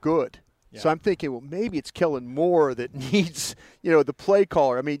feel good. Yeah. So I'm thinking, well, maybe it's Kellen Moore that needs, the play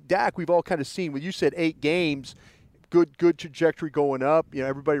caller. I mean, Dak, we've all kind of seen. Well, you said 8 games, good trajectory going up.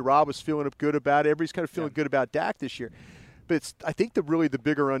 Everybody, Rob was feeling good about it. Everybody's kind of feeling good about Dak this year. But I think the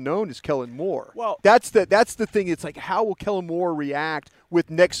bigger unknown is Kellen Moore. Well, that's the thing. It's like, how will Kellen Moore react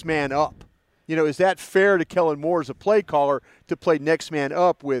with next man up? Is that fair to Kellen Moore as a play caller to play next man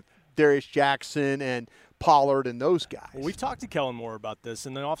up with Darius Jackson and Pollard and those guys? Well, we've talked to Kellen Moore about this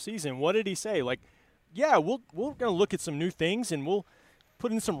in the offseason. What did he say? Like, we're going to look at some new things and we'll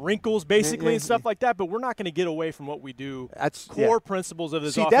put in some wrinkles basically and stuff like that, but we're not going to get away from what we do. That's core principles of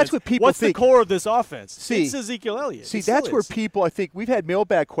this offense. That's what people What's think. the core of this offense? It's Ezekiel Elliott. See, that's where people, I think, we've had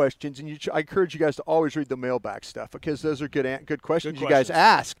mailbag questions, and I encourage you guys to always read the mailbag stuff because those are good questions you guys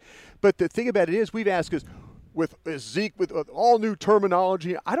ask. But the thing about it is, we've asked us, with Zeke, with all new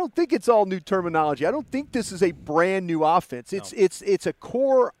terminology. I don't think it's all new terminology. I don't think this is a brand new offense. It's a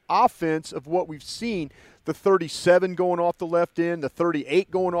core offense of what we've seen. The 37 going off the left end, the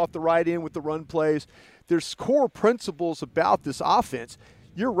 38 going off the right end with the run plays. There's core principles about this offense.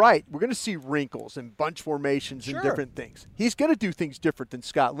 You're right. We're going to see wrinkles and bunch formations and different things. He's going to do things different than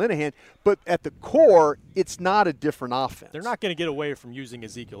Scott Linehan, but at the core, it's not a different offense. They're not going to get away from using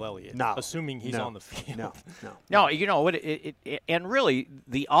Ezekiel Elliott, assuming he's on the field. No, and really,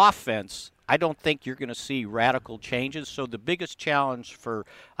 the offense, I don't think you're going to see radical changes. So the biggest challenge for,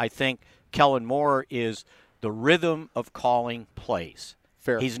 I think, Kellen Moore is the rhythm of calling plays.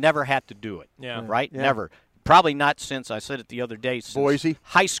 Fair. He's never had to do it, right? Yeah. Never. Probably not since, I said it the other day, since Boise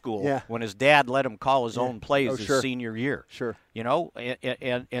high school when his dad let him call his own plays his senior year. Sure.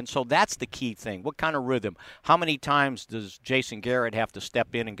 And so that's the key thing. What kind of rhythm? How many times does Jason Garrett have to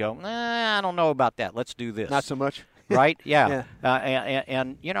step in and go, I don't know about that. Let's do this. Not so much. Right? Yeah.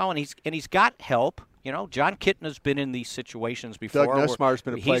 And he's got help. John Kitna's been in these situations before. Doug Nussmeier's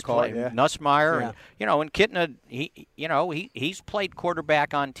been a play caller. Nussmeier, and Kitna, he's played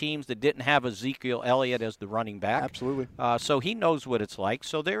quarterback on teams that didn't have Ezekiel Elliott as the running back. Absolutely. So he knows what it's like.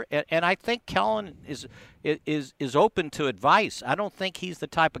 So and I think Kellen is open to advice. I don't think he's the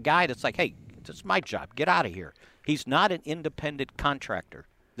type of guy that's like, hey, this is my job. Get out of here. He's not an independent contractor.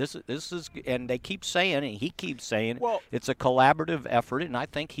 This is, and they keep saying, and he keeps saying, it's a collaborative effort, and I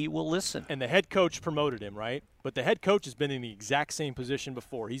think he will listen. And the head coach promoted him, right? But the head coach has been in the exact same position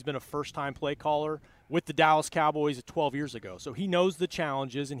before. He's been a first-time play caller with the Dallas Cowboys 12 years ago. So he knows the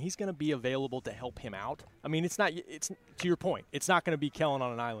challenges, and he's going to be available to help him out. I mean, it's to your point, it's not going to be Kellen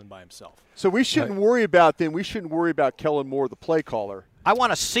on an island by himself. So we shouldn't worry about about Kellen Moore, the play caller. I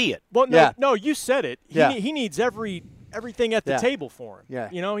want to see it. Well, no, you said it. He needs everything at the table for him.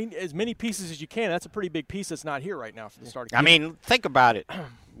 Yeah. As many pieces as you can. That's a pretty big piece that's not here right now for the starting. I mean, think about it.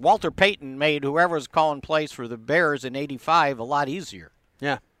 Walter Payton made whoever was calling plays for the Bears in '85 a lot easier.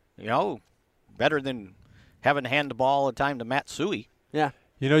 Yeah. Better than having to hand the ball all the time to Matt Suhey. Yeah.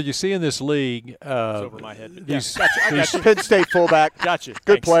 You see in this league. It's over my head. He's Penn State fullback. Gotcha.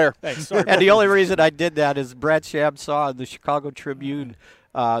 Good player. Thanks. Sorry. And the only reason I did that is Brad Shab saw in the Chicago Tribune.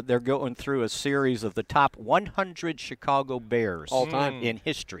 They're going through a series of the top 100 Chicago Bears all time in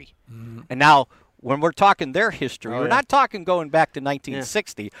history. Mm-hmm. And now, when we're talking their history, we're not talking going back to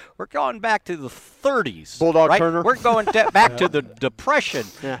 1960. We're going back to the 30s. Bulldog Turner. We're going back to the Depression.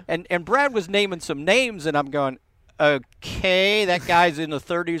 Yeah. And Brad was naming some names, and I'm going, okay, that guy's in the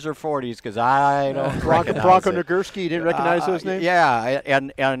 30s or 40s because I don't recognize Bronco it. Nagurski, you didn't recognize those names? Yeah,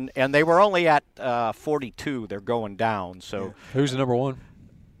 and they were only at 42. They're going down. So who's the number one?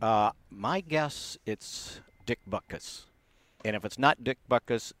 My guess, it's Dick Butkus. And if it's not Dick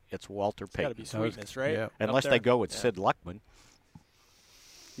Butkus, it's Walter Payton. It's got to be Sweetness, right? Yeah. Unless they go with Sid Luckman.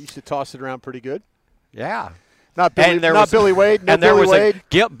 He used to toss it around pretty good. Yeah. Not Billy Wade. No, Billy Wade.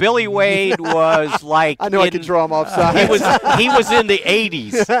 Billy Wade was like. I know I could draw him offside. He was in the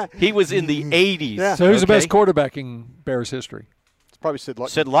 80s. He was in the 80s. Yeah. So who's the best quarterback in Bears history? It's probably Sid Luckman.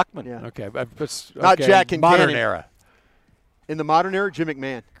 Sid Luckman. Yeah. Okay. Not Jack Kincannon. Modern era. In the modern era, Jim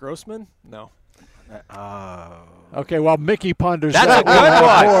McMahon. Grossman? No. Okay, well, Mickey ponders That's that. a good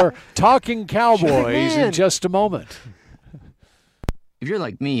one. More Talking Cowboys in just a moment. If you're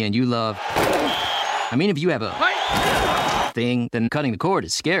like me and you love... if you have a thing, then cutting the cord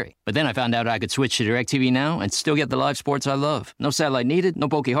is scary. But then I found out I could switch to DirecTV Now and still get the live sports I love. No satellite needed, no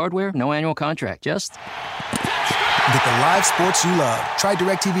bulky hardware, no annual contract, just... Get the live sports you love. Try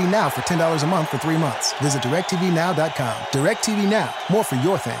DirecTV Now for $10 a month for 3 months. Visit DirecTVNow.com. DirecTV Now. More for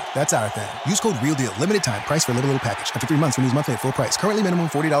your thing. That's our thing. Use code REALDEAL. Limited time. Price for a little package. After 3 months, renews monthly at full price. Currently minimum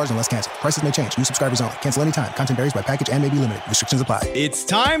 $40 unless canceled. Prices may change. New subscribers only. Cancel anytime. Content varies by package and may be limited. Restrictions apply. It's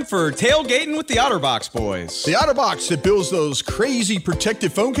time for Tailgating with the OtterBox boys. The OtterBox that builds those crazy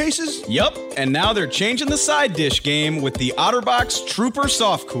protective phone cases? Yup, and now they're changing the side dish game with the OtterBox Trooper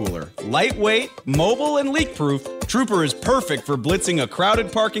Soft Cooler. Lightweight, mobile, and leak-proof, Trooper is perfect for blitzing a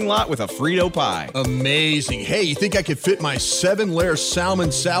crowded parking lot with a Frito pie. Amazing. Hey, you think I could fit my 7-layer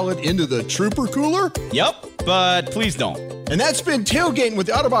salmon salad into the Trooper cooler? Yup, but please don't. And that's been Tailgating with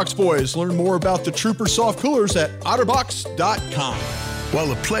the OtterBox boys. Learn more about the Trooper soft coolers at otterbox.com.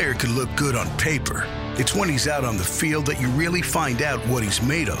 While a player can look good on paper, it's when he's out on the field that you really find out what he's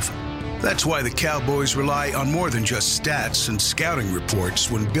made of. That's why the Cowboys rely on more than just stats and scouting reports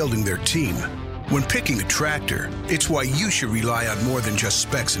when building their team. When picking a tractor, it's why you should rely on more than just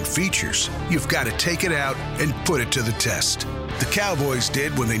specs and features. You've got to take it out and put it to the test. The Cowboys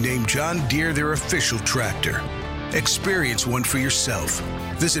did when they named John Deere their official tractor. Experience one for yourself.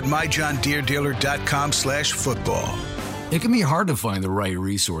 Visit myjohndeeredealer.com/football. It can be hard to find the right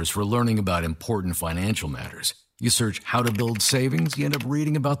resource for learning about important financial matters. You search how to build savings, you end up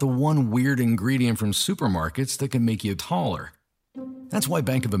reading about the one weird ingredient from supermarkets that can make you taller. That's why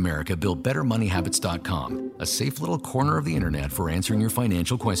Bank of America built BetterMoneyHabits.com, a safe little corner of the internet for answering your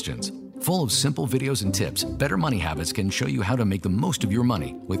financial questions. Full of simple videos and tips, Better Money Habits can show you how to make the most of your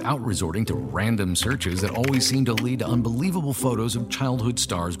money without resorting to random searches that always seem to lead to unbelievable photos of childhood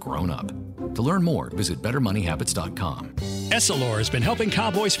stars grown up. To learn more, visit BetterMoneyHabits.com. Essilor has been helping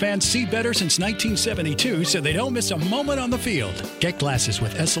Cowboys fans see better since 1972 so they don't miss a moment on the field. Get glasses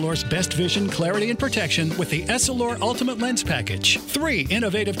with Essilor's best vision, clarity, and protection with the Essilor Ultimate Lens Package. 3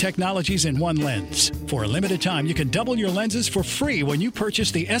 innovative technologies in one lens. For a limited time, you can double your lenses for free when you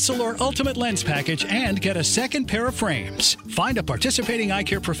purchase the Essilor Ultimate Lens Package and get a second pair of frames. Find a participating eye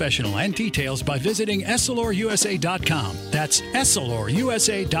care professional and details by visiting EssilorUSA.com. That's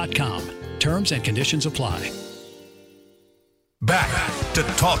EssilorUSA.com. Terms and conditions apply. Back to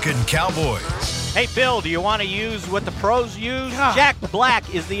Talking Cowboys. Hey, Bill, do you want to use what the pros use? Jack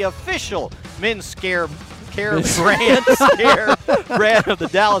Black is the official men's care brand of the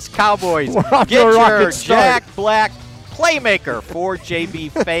Dallas Cowboys. Get your Jack Black Playmaker 4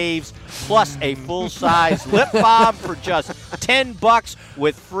 JB Faves plus a full-size lip balm for just $10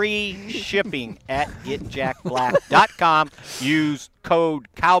 with free shipping at getjackblack.com. Use code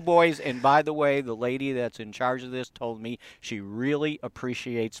Cowboys. And by the way, the lady that's in charge of this told me she really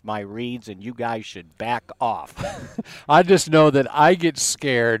appreciates my reads, and you guys should back off. I just know that I get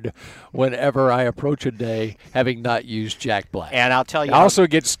scared whenever I approach a day having not used Jack Black. And I'll tell you, I also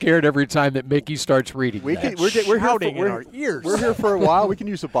get scared every time that Mickey starts reading. We're shouting in our ears. We're here for a while. We can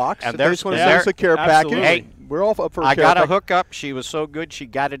use a box. And there's one of a care package. Hey, we're all up for a I care got a package. hookup. She was so good, she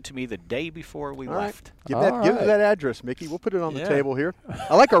got it to me the day before we left. Give that address, Mickey. We'll put it on the table here.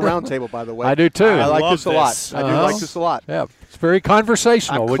 I like our round table, by the way. I do too. I like this a lot. I do like this a lot. Yeah, it's very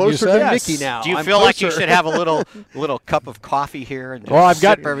conversational. I'm wouldn't you closer say? to Mickey now. Do you feel like you should have a little cup of coffee here and just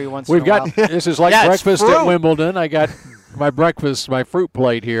sip every once in a while? This is like breakfast at Wimbledon. I got my fruit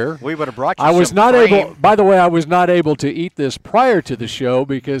plate here. We would have brought you I was some not frame. able. By the way, I was not able to eat this prior to the show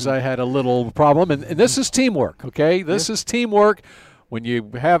because I had a little problem. And this is teamwork, okay? This is teamwork. When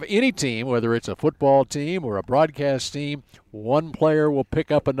you have any team, whether it's a football team or a broadcast team, one player will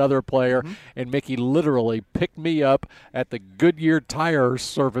pick up another player, and Mickey literally picked me up at the Goodyear tire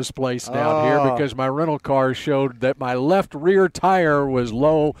service place down here because my rental car showed that my left rear tire was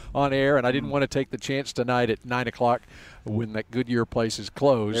low on air, and I didn't want to take the chance tonight at 9 o'clock when that Goodyear place is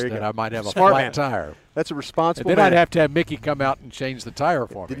closed that I might have a flat tire. That's a responsible and then man. I'd have to have Mickey come out and change the tire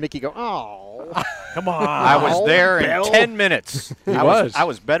for me. Did Mickey go, oh, come on. I was there in 10 minutes. I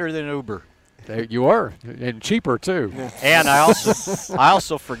was better than Uber. There you were, and cheaper too. And I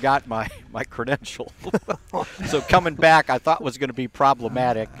also forgot my credential. So coming back, I thought was going to be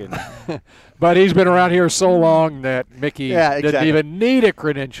problematic. But he's been around here so long that Mickey exactly. didn't even need a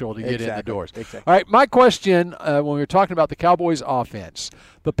credential to get in the doors. Exactly. All right, my question when we were talking about the Cowboys offense,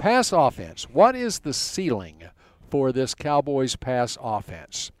 the pass offense, what is the ceiling for this Cowboys pass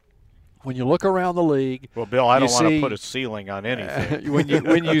offense? When you look around the league, well, Bill, I don't want to put a ceiling on anything.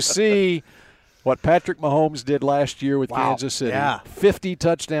 when you see what Patrick Mahomes did last year with Kansas City, 50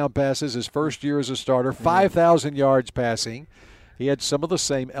 touchdown passes his first year as a starter, 5,000 yards passing. He had some of the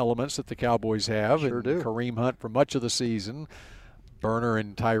same elements that the Cowboys have. Sure do. Kareem Hunt for much of the season, Burner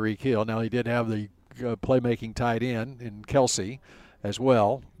and Tyreek Hill. Now, he did have the playmaking tight end in Kelsey as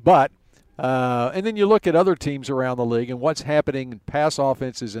well. But and then you look at other teams around the league and what's happening in pass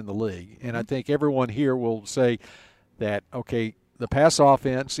offenses in the league. And I think everyone here will say that, okay, the pass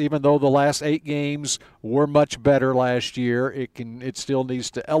offense, even though the last 8 games were much better last year, it still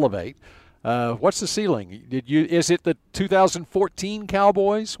needs to elevate. What's the ceiling? Is it the 2014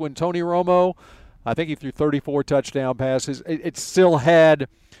 Cowboys when Tony Romo, I think he threw 34 touchdown passes? It still had,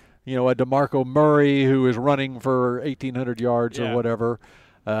 a DeMarco Murray who is running for 1,800 yards or whatever.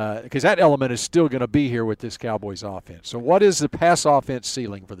 Because that element is still going to be here with this Cowboys offense. So what is the pass offense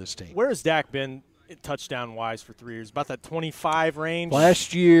ceiling for this team? Where has Dak been touchdown-wise for 3 years? About that 25 range?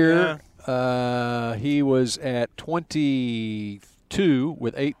 Last year, he was at 22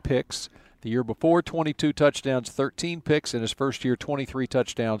 with 8 picks. The year before, 22 touchdowns, 13 picks. In his first year, 23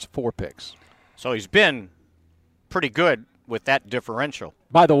 touchdowns, 4 picks. So he's been pretty good with that differential.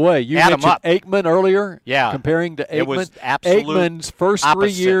 By the way, you mentioned Aikman earlier. Yeah. Comparing to Aikman. It was absolute Aikman's first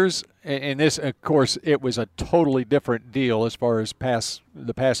opposite. 3 years, and this, of course, it was a totally different deal as far as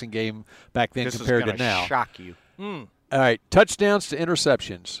the passing game back then compared to now. This is going to shock you. All right, touchdowns to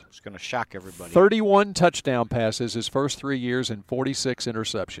interceptions. It's going to shock everybody. 31 touchdown passes his first 3 years and 46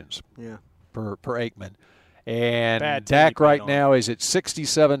 interceptions. Yeah. Per Aikman. And Dak right now is at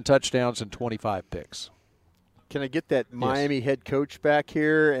 67 touchdowns and 25 picks. Can I get that Miami head coach back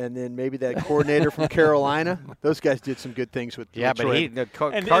here and then maybe that coordinator from Carolina? Those guys did some good things with Detroit. But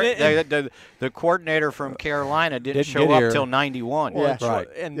the coordinator from Carolina didn't show up till 91. Well, right.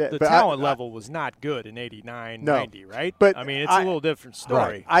 And the talent level was not good in 89, 90, right? But I mean, it's a little different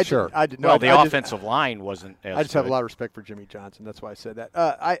story. Right. The offensive line wasn't as I just have a lot of respect for Jimmy Johnson. That's why I said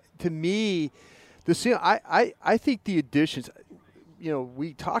that. To me, I think the additions –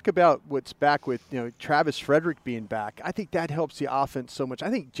 we talk about what's back with, Travis Frederick being back. I think that helps the offense so much.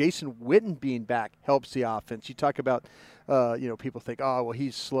 I think Jason Witten being back helps the offense. You talk about, people think, oh, well,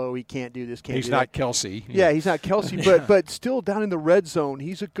 he's slow. He can't do this, He's not Kelsey. Yeah, he's not Kelsey, but still down in the red zone,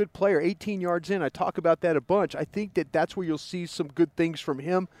 he's a good player. 18 yards in. I talk about that a bunch. I think that's where you'll see some good things from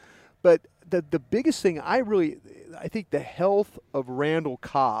him. But the biggest thing, I think the health of Randall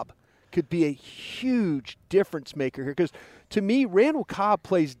Cobb could be a huge difference maker here, because to me, Randall Cobb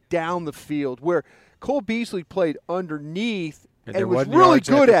plays down the field where Cole Beasley played underneath and was really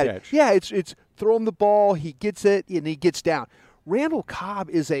good at it. Yeah, it's throw him the ball, he gets it, and he gets down. Randall Cobb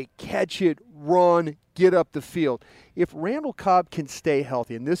is a catch it, run, get up the field. If Randall Cobb can stay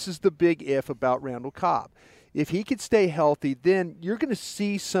healthy, and this is the big if about Randall Cobb, if he can stay healthy, then you're going to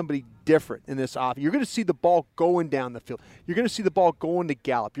see somebody different in this offense. You're going to see the ball going down the field. You're going to see the ball going to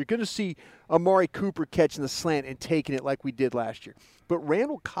Gallup. You're going to see Amari Cooper catching the slant and taking it like we did last year. But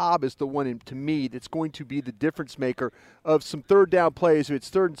Randall Cobb is the one, to me, that's going to be the difference maker of some third down plays. If it's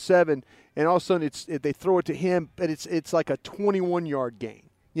 3rd and 7, and all of a sudden they throw it to him, but it's like a 21-yard gain.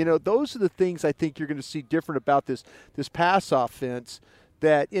 Those are the things I think you're going to see different about this pass offense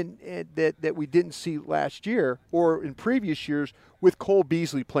that we didn't see last year or in previous years with Cole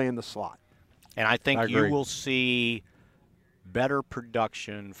Beasley playing the slot. And I think you will see better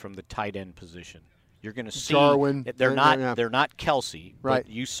production from the tight end position. You're going to see Jarwin. They're not Kelsey, right?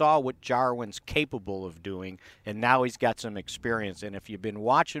 But you saw what Jarwin's capable of doing, and now he's got some experience. And if you've been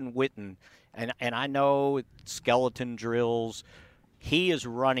watching Witten, and I know skeleton drills, he is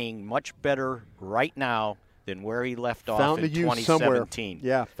running much better right now than where he left off in 2017.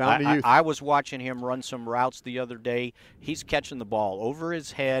 Yeah, found the youth. I was watching him run some routes the other day. He's catching the ball over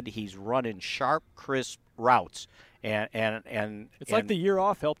his head. He's running sharp, crisp routes. And it's like the year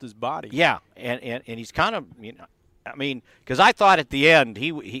off helped his body. Yeah, and he's kind of, because I thought at the end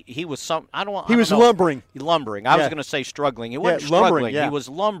he was some. He was lumbering. Lumbering. I was going to say struggling. He wasn't struggling. He was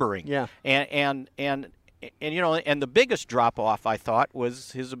lumbering. Yeah. And the biggest drop off I thought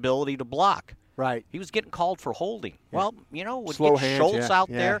was his ability to block. Right. He was getting called for holding. Yeah. Well, would Slow get hands, Schultz out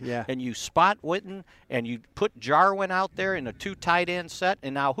there, yeah. and you spot Witten, and you put Jarwin out there in a 2 tight end set,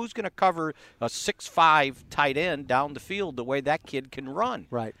 and now who's going to cover a 6'5" tight end down the field the way that kid can run?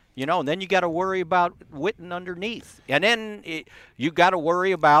 Right. And then you got to worry about Witten underneath. And then you got to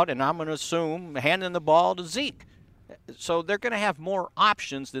worry about, and I'm going to assume, handing the ball to Zeke. So they're going to have more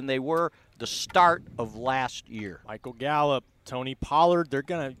options than they were the start of last year. Michael Gallup, Tony Pollard, they're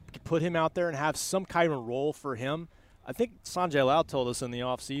going to put him out there and have some kind of role for him. I think Sanjay Lal told us in the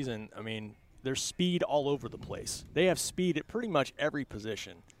offseason, there's speed all over the place. They have speed at pretty much every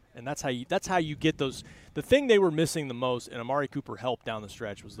position. And that's how you get those. The thing they were missing the most, and Amari Cooper helped down the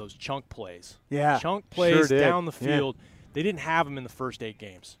stretch, was those chunk plays. Yeah, chunk plays sure down the field. Yeah. They didn't have them in the first 8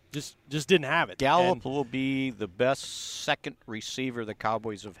 games. Just didn't have it. Gallup will be the best second receiver the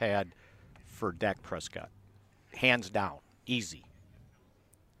Cowboys have had for Dak Prescott, hands down, easy.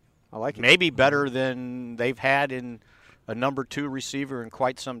 I like it. Maybe better than they've had in a number 2 receiver in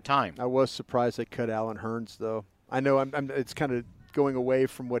quite some time. I was surprised they cut Allen Hurns, though. I know it's kind of going away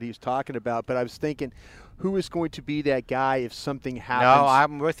from what he's talking about, but I was thinking, who is going to be that guy if something happens? No,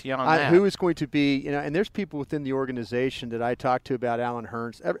 I'm with you on that. Who is going to be, and there's people within the organization that I talk to about Allen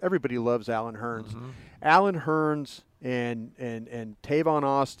Hurns. Everybody loves Allen Hurns. Mm-hmm. Allen Hurns and Tavon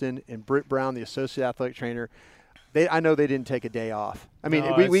Austin and Britt Brown, the associate athletic trainer, I know they didn't take a day off.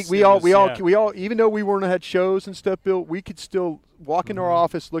 We all, even though we weren't had shows and stuff, Bill, we could still walk into our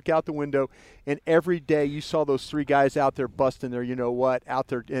office, look out the window, and every day you saw those 3 guys out there busting their, out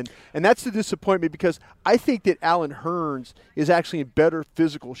there, and that's the disappointment, because I think that Allen Hurns is actually in better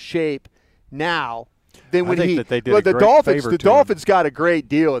physical shape now than when the Dolphins got a great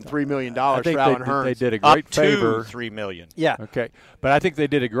deal and $3 million for Allen Hurns. They did a great favor. Up to $3 million. Yeah. Okay, but I think they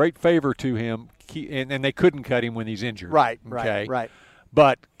did a great favor to him, and they couldn't cut him when he's injured. Right. Okay? Right.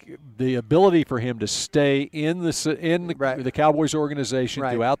 But the ability for him to stay in the Cowboys organization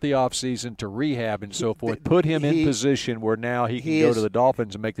throughout the offseason to rehab and so forth, put him in position where now he can go to the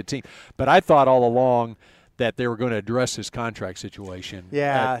Dolphins and make the team. But I thought all along that they were going to address his contract situation.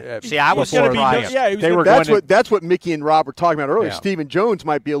 Yeah. See, I was going to be. That's what Mickey and Rob were talking about earlier. Yeah. Stephen Jones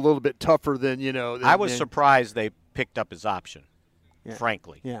might be a little bit tougher than I was surprised they picked up his option. Yeah.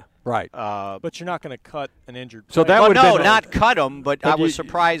 Frankly. Yeah. Right. But you're not going to cut an injured player. So that would not cut him, but I was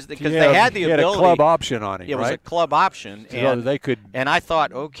surprised because they had the ability. He had a club option on him, It was a club option. So they could. And I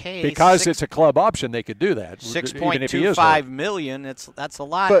thought, okay. Because it's a club option, they could do that. $6.25 million, that's a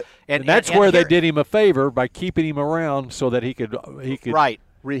lot. But, and that's where they did him a favor by keeping him around so that he could right.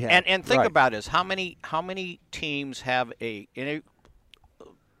 rehab. And think about this. How many teams have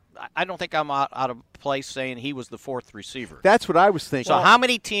I don't think I'm out of place saying he was the 4th receiver. That's what I was thinking. So how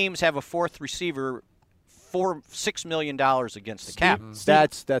many teams have a 4th receiver for $6 million against the cap?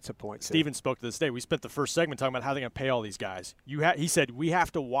 That's a point. Steven spoke to this day. We spent the first segment talking about how they're going to pay all these guys. He said we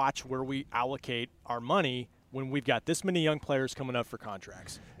have to watch where we allocate our money when we've got this many young players coming up for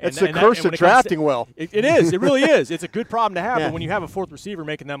contracts. It's the curse of drafting well. It is. It really is. It's a good problem to have. Yeah. But when you have a 4th receiver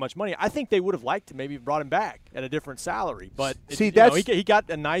making that much money, I think they would have liked to maybe brought him back at a different salary. But he got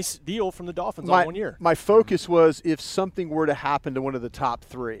a nice deal from the Dolphins on 1 year. My focus was if something were to happen to one of the top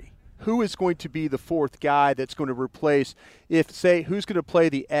 3, who is going to be the 4th guy that's going to replace who's going to play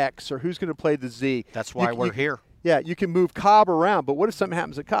the X or who's going to play the Z? That's why we're here. Yeah, you can move Cobb around, but what if something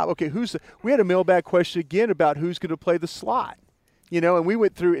happens at Cobb? Okay, we had a mailbag question again about who's going to play the slot, and we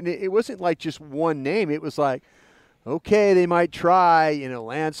went through, and it wasn't like just one name. It was like, okay, they might try,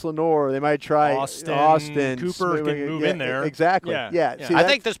 Lance Lenore, they might try Austin. Cooper can move in there. Exactly. Yeah. See, I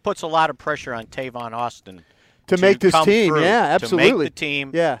think this puts a lot of pressure on Tavon Austin to make this team. Yeah, absolutely. To make the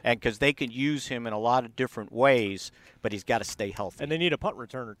team. Yeah, and because they could use him in a lot of different ways. But he's got to stay healthy. And they need a punt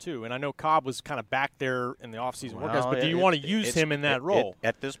returner, too. And I know Cobb was kind of back there in the offseason workouts, but do you want to use him in that role?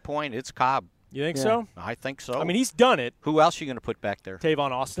 At this point, it's Cobb. You think so? I think so. I mean, he's done it. Who else are you going to put back there? Tavon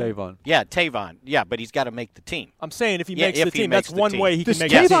Austin. Tavon. Yeah, Tavon. Yeah, but he's got to make the team. I'm saying if he makes the team, that's one way he can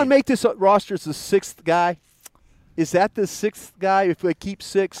make the team. Does Tavon make this roster as the 6th guy? Is that the 6th guy if they keep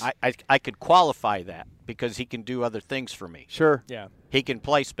 6? I could qualify that because he can do other things for me. Sure. Yeah. He can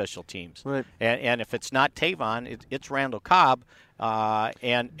play special teams. Right. And if it's not Tavon, it's Randall Cobb.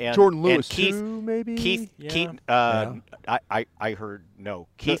 And Jordan Lewis, and Keith, too, maybe? Keith, I heard no.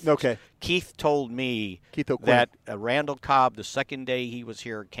 Keith, okay. Keith told me that Randall Cobb, the second day he was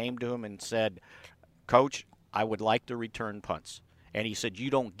here, came to him and said, Coach, I would like to return punts. And he said, you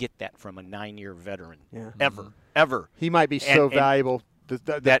don't get that from a 9-year veteran. Yeah. Ever. He might be so valuable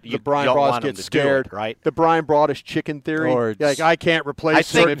you Brian don't Broaddus want him gets to do it, scared, right? The Brian Broaddus chicken theory, Or like I can't replace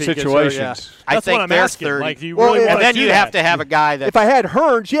certain situations. That's what I'm asking. Like, do you really want and to then do you that? have to have a guy that. If I had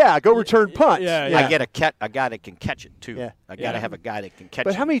Hearns, go return punts. I get a guy that can catch it too. Yeah. I got to have a guy that can catch it.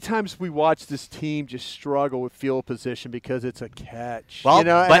 But how many times we watch this team just struggle with field position because it's a catch? Well, you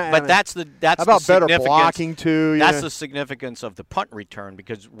know, but that's how the about better significance- blocking too? That's the significance of the punt return,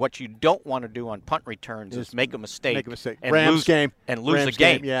 because what you don't want to do on punt returns is make a mistake. And Rams lose, game. and lose Rams a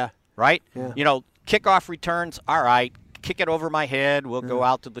game. Yeah. Right? Yeah. You know, kickoff returns, all right, kick it over my head, we'll go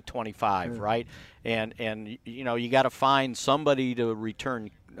out to the 25, right? And you know, you got to find somebody to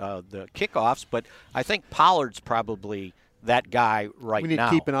return the kickoffs, but I think Pollard's probably that guy right now. We need to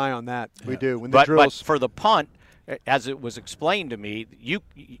keep an eye on that. We do. When the But drills for the punt, as it was explained to me, you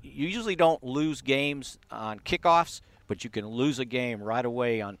usually don't lose games on kickoffs, but you can lose a game right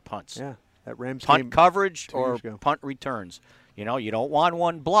away on punts. Yeah, that Rams punt game coverage 2 or years ago. punt returns. You know, you don't want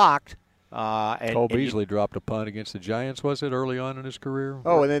one blocked. And, Cole and Beasley dropped a punt against the Giants, was it, early on in his career?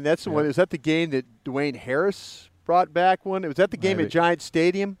 Oh, and then that's the one. Is that the game that Dwayne Harris brought back one? Was that the game Maybe. at Giant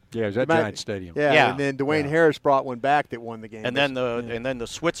Stadium? Yeah, it was at Giant Stadium. Yeah, and then Dwayne Harris brought one back that won the game. And then the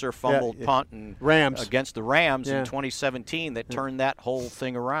Switzer fumbled punt and Rams against the Rams Yeah. in 2017 that turned that whole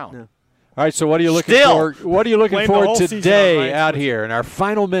thing around. Yeah. All right, so what are you looking Still, for? What are you looking blame the for whole season on today Ryan out Switzer. here in our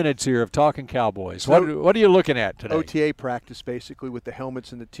final minutes here of Talking Cowboys? So- What are you looking at today? OTA practice basically with the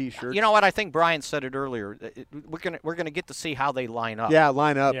helmets and the T-shirts. You know what? I think Brian said it earlier. We're gonna get to see how they line up. Yeah,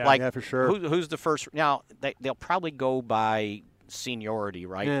 line up. Like Yeah, for sure. Who's the first? Now they'll probably go by seniority,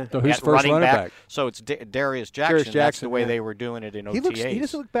 right? Yeah. So who's At first running back? So it's Darius Jackson. That's Jackson, the way yeah. they were doing it in He OTAs.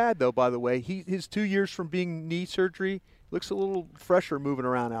 doesn't look bad though. By the way, his 2 years from being knee surgery looks a little fresher moving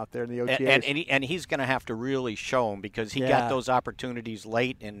around out there in the OTAs. And he's going to have to really show him, because he Yeah. got those opportunities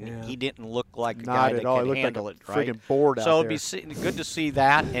late, and he didn't look like a Not guy at that all. He could looked like handle a it. Right? friggin' board out so there. it'd be good to see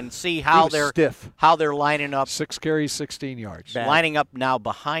that and see how was they're stiff. how they're lining up. 6 carries, 16 yards. Lining up now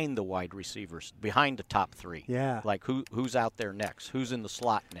behind the wide receivers, behind the top three. Yeah. Like who's out there next? Who's in the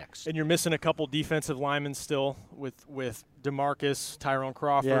slot next? And you're missing a couple defensive linemen still with DeMarcus, Tyrone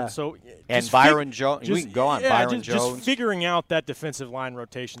Crawford. Yeah. So And just Byron Jones. We can go on. Byron just Jones. figuring out that defensive line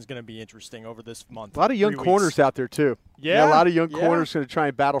rotation is going to be interesting over this month. A lot of young 3 corners weeks. out there too. Yeah, a lot of young yeah. corners going to try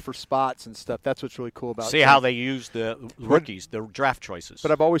and battle for spots and stuff. That's what's really cool about. See how they use the rookies, the draft choices.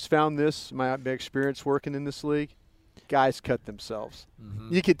 But I've always found this, my experience working in this league, guys cut themselves.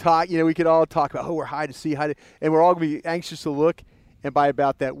 You could talk, we could all talk about, we're high to see, and we're all going to be anxious to look. And by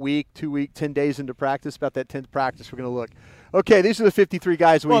about that week, 2 week, 10 days into practice, about that 10th practice, we're going to look. Okay, these are the 53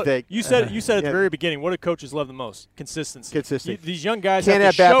 guys we think. You said at the very beginning, what do coaches love the most? Consistency. These young guys can't have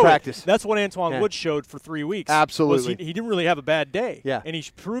have to bad show practice. It. That's what Antoine Wood showed for 3 weeks. Absolutely. He didn't really have a bad day. Yeah. And he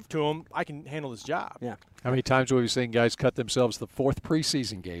proved to him, I can handle this job. Yeah. How many times have we seen guys cut themselves the 4th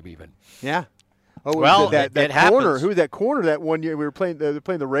preseason game even? Yeah. Oh, well, that it corner. happens. Who was that corner that one year we were playing? They're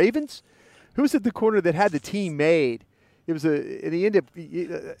playing the Ravens. Who was it? The corner that had the team made. It was and he ended up.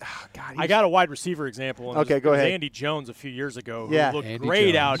 God, I got a wide receiver example. Okay, go ahead. Andy Jones a few years ago who Yeah. looked Andy great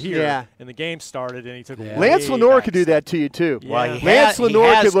Jones. out here. Yeah. And the game started, and he took Lance Lenore could do that to you too. Well, he Lance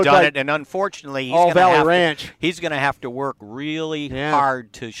Lenore has could look done like it, and unfortunately, he's All gonna Valley have Ranch. he's going to have to work really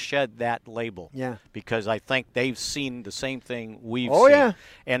hard to shed that label. Yeah. Because I think they've seen the same thing we've Oh, seen. yeah.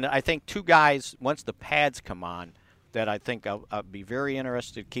 And I think two guys, once the pads come on, that I think I'll be very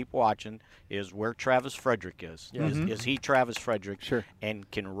interested to keep watching is where Travis Frederick is. Yeah. Is he Travis Frederick? Sure. And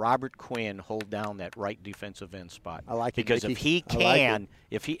can Robert Quinn hold down that right defensive end spot? I like it, because Mickey. if he I like can,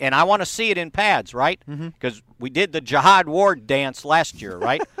 and I want to see it in pads, right? Because we did the Jihad Ward dance last year,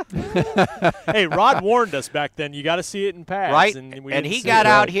 right? Hey, Rod warned us back then. You got to see it in pads. Right? And, And he got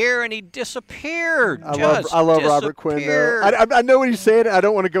out here and he disappeared. I love Robert Quinn though. I know what he's saying. I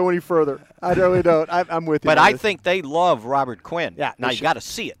don't want to go any further. I really don't. I'm with you. But on I this. think they love Robert Quinn. Yeah, Now they you should. got to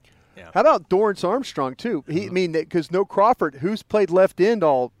see it. How about Dorrance Armstrong too? I mean, because no Crawford, who's played left end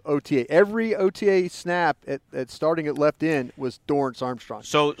all OTA. Every OTA snap at starting at left end was Dorrance Armstrong.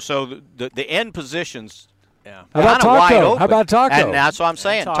 So the end positions. Yeah. How about kinda wide Taco? open. How about Taco? And that's what I'm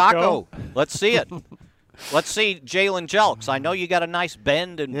saying. Taco. Let's see it. Let's see Jalen Jelks. I know you got a nice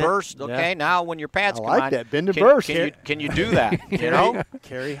bend and burst. Okay, Yeah. now when your pads I come like on, that, bend and burst. Can you do that? You know,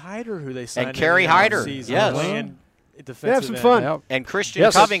 Kerry Hyder, who they signed. and Kerry in the Hyder, offseason, yes. playing defensive They have some end. fun. Yep. and Christian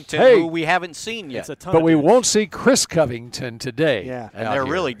Yes. Covington, Hey. who we haven't seen yet. It's a ton But of we dudes. won't see Chris Covington today. Yeah. And out they're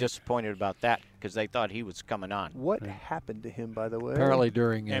here. really disappointed about that. because they thought he was coming on. What happened to him, by the way? Apparently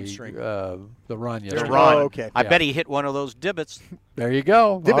during the run yesterday. Oh, okay. I bet he hit one of those divots. There you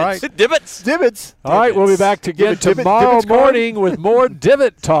go. Divots. All right. Divots. All right, we'll be back again tomorrow morning with more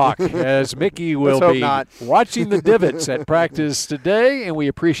divot talk as Mickey will be watching the divots at practice today, and we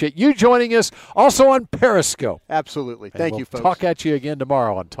appreciate you joining us also on Periscope. Absolutely. Thank you, folks. Talk at you again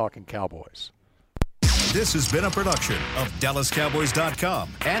tomorrow on Talking Cowboys. This has been a production of DallasCowboys.com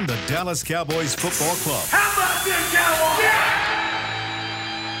and the Dallas Cowboys Football Club. How about this, Cowboys? Yeah!